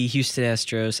the Houston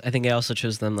Astros. I think I also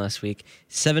chose them last week.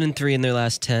 7-3 in their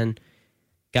last 10.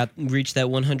 Reached that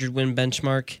 100-win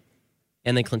benchmark,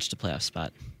 and they clinched a playoff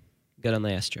spot. Good on the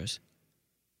Astros.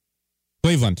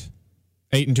 Cleveland,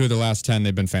 8-2 of their last 10.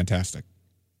 They've been fantastic.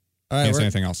 All right, Can't say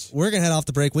anything else. We're going to head off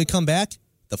the break. We come back,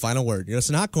 the final word. You're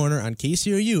listening to Hot Corner on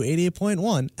KCOU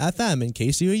 88.1 FM and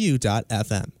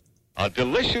KCOU.FM. A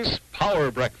delicious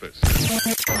power breakfast.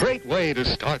 Great way to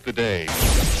start the day.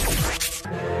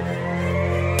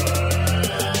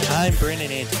 I'm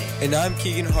Brandon Anthony. And I'm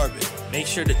Keegan Harbin. Make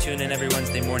sure to tune in every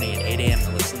Wednesday morning at 8 a.m.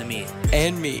 to listen to me.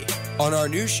 And me on our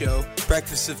new show,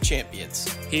 Breakfast of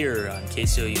Champions. Here on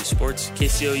KCOU Sports,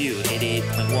 KCOU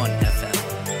 88.1 FM.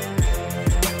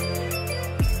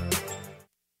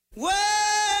 Well,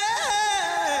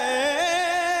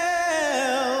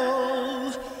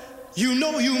 you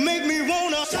know you make me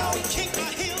wanna kick my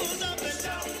heels.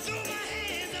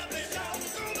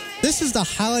 this is the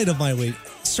highlight of my week.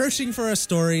 Searching for a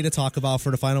story to talk about for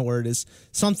the final word is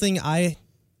something I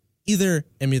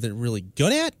am either really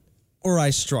good at or I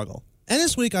struggle. And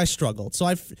this week I struggled. So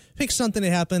I picked something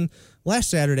that happened last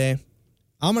Saturday.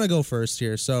 I'm going to go first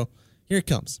here. So here it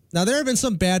comes. Now, there have been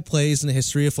some bad plays in the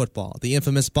history of football. The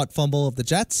infamous butt fumble of the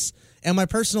Jets, and my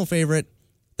personal favorite,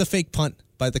 the fake punt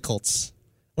by the Colts.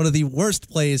 One of the worst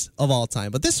plays of all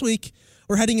time. But this week,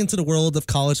 we're heading into the world of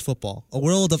college football, a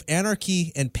world of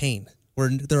anarchy and pain, where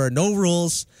there are no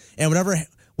rules, and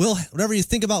whatever you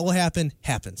think about will happen,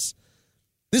 happens.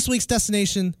 This week's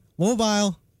destination,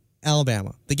 Mobile,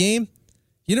 Alabama. The game,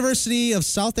 University of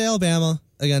South Alabama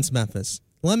against Memphis.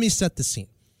 Let me set the scene.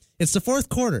 It's the fourth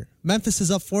quarter. Memphis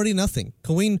is up 40-0.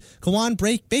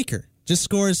 Kawan Baker just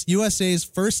scores USA's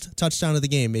first touchdown of the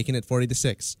game, making it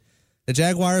 40-6. The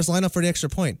Jaguars line up for the extra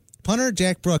point. Punter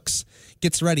Jack Brooks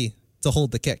gets ready to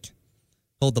hold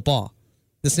the ball.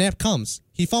 The snap comes.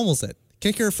 He fumbles it.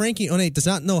 Kicker Frankie Onate does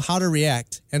not know how to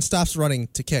react and stops running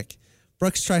to kick.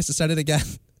 Brooks tries to set it again,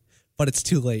 but it's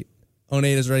too late.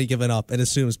 Onate has already given up and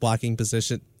assumes blocking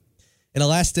position. In a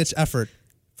last-ditch effort,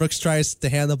 Brooks tries to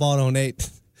hand the ball to Onate.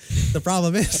 The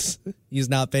problem is he's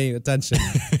not paying attention,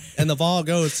 and the ball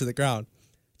goes to the ground.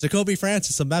 Jacoby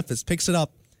Francis of Memphis picks it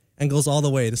up and goes all the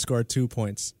way to score 2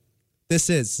 points. This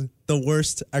is the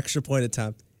worst extra point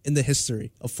attempt in the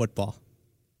history of football.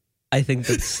 I think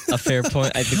that's a fair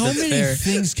point. I think How that's many fair.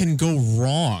 things can go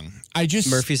wrong?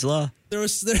 Murphy's Law. There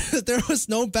was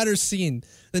no better scene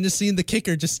than just seeing the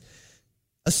kicker just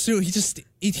assume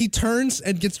he turns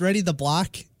and gets ready to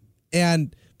block,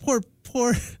 and poor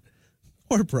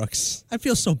Brooks. I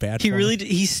feel so bad. He for really him. did.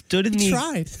 He stood in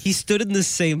He stood in the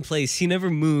same place. He never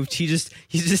moved. He just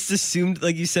assumed,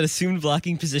 like you said, assumed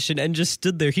blocking position and just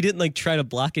stood there. He didn't try to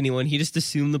block anyone. He just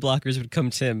assumed the blockers would come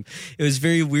to him. It was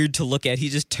very weird to look at. He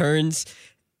just turns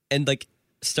and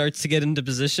starts to get into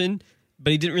position,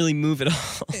 but he didn't really move at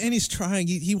all. And he's trying.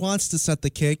 He wants to set the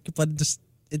kick, but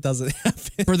it doesn't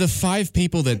happen. For the 5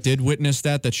 people that did witness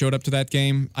that showed up to that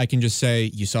game, I can just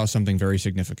say you saw something very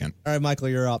significant. All right, Michael,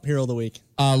 you're up. Hero of the week.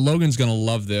 Logan's going to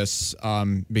love this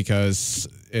because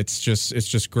it's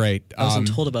just great. I wasn't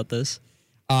told about this.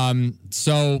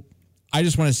 So I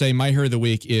just want to say my hero of the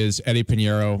week is Eddie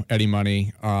Pinheiro, Eddie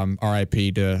Money,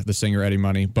 R.I.P. to the singer Eddie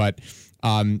Money. But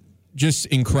just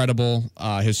incredible.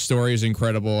 His story is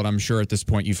incredible, and I'm sure at this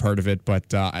point you've heard of it,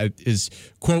 but his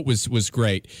quote was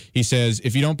great. He says,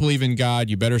 "If you don't believe in God,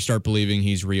 you better start believing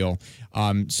he's real."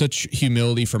 Such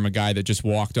humility from a guy that just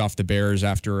walked off the Bears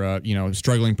after a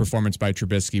struggling performance by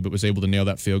Trubisky, but was able to nail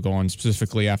that field goal, and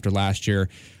specifically after last year,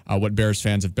 what Bears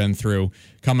fans have been through.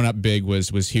 Coming up big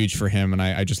was huge for him, and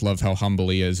I just love how humble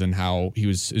he is and how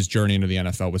his journey into the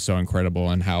NFL was so incredible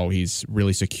and how he's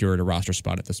really secured a roster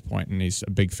spot at this point, and he's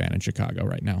a big fan in Chicago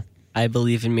right now. I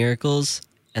believe in miracles,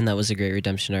 and that was a great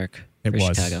redemption arc for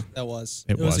Chicago. That was.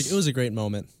 It was a great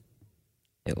moment.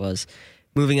 It was.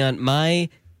 Moving on, my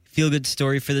feel-good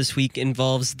story for this week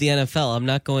involves the NFL. I'm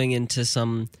not going into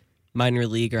some minor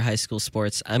league or high school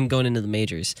sports. I'm going into the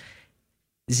majors.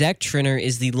 Zach Trinner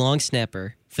is the long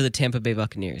snapper for the Tampa Bay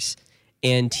Buccaneers,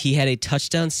 and he had a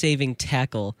touchdown-saving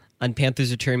tackle on Panthers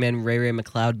return man Ray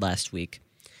McLeod last week.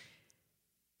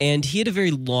 And he had a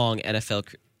very long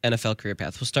NFL career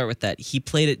path. We'll start with that. He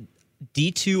played at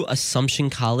D2 Assumption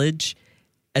College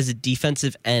as a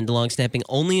defensive end, long snapping,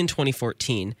 only in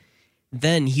 2014.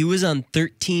 Then he was on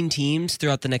 13 teams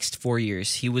throughout the next 4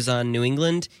 years. He was on New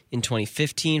England in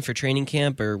 2015 for training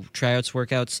camp or tryouts,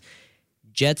 workouts,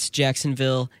 Jets,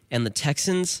 Jacksonville, and the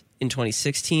Texans in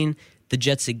 2016, the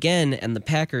Jets again, and the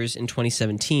Packers in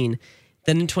 2017.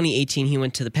 Then in 2018, he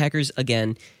went to the Packers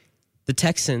again, the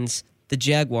Texans, the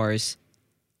Jaguars,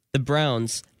 the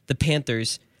Browns, the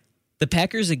Panthers, the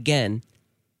Packers again,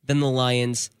 then the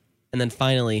Lions, and then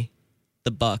finally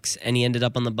the Bucks. And he ended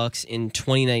up on the Bucks in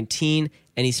 2019,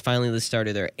 and he's finally the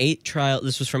starter there. 8 trials.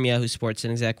 This was from Yahoo Sports,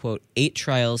 an exact quote. 8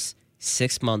 trials,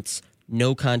 6 months,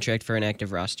 no contract for an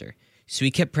active roster. So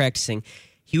he kept practicing.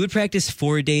 He would practice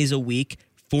 4 days a week,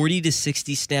 40 to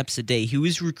 60 snaps a day. He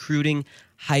was recruiting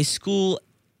high school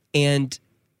and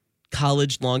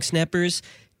college long snappers,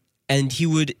 and he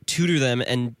would tutor them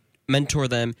and mentor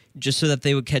them just so that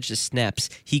they would catch the snaps.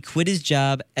 He quit his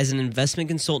job as an investment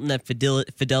consultant at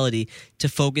Fidelity to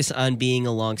focus on being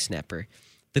a long snapper.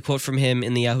 The quote from him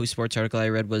in the Yahoo Sports article I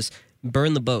read was,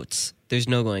 "Burn the boats. There's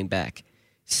no going back."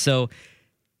 So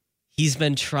he's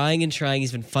been trying and trying.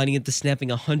 He's been finding it to snapping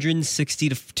 160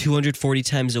 to 240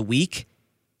 times a week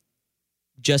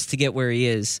just to get where he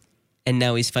is. And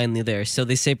now he's finally there. So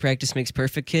they say practice makes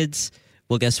perfect, kids.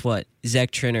 Well, guess what?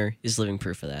 Zach Trinner is living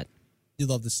proof of that. You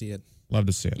love to see it. Love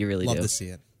to see it. You really love do. to see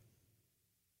it.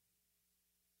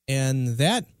 And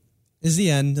that is the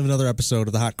end of another episode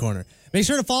of the Hot Corner. Make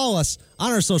sure to follow us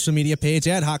on our social media page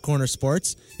at Hot Corner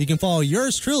Sports. You can follow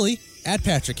yours truly at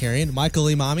Patrick Harrion, Michael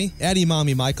Imami at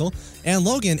Imami Michael, and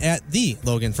Logan at The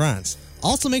Logan Franz.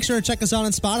 Also, make sure to check us out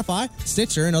on Spotify,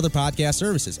 Stitcher, and other podcast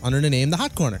services under the name The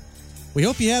Hot Corner. We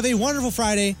hope you have a wonderful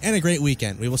Friday and a great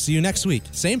weekend. We will see you next week.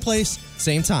 Same place,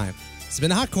 same time. It's been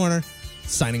The Hot Corner,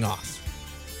 signing off.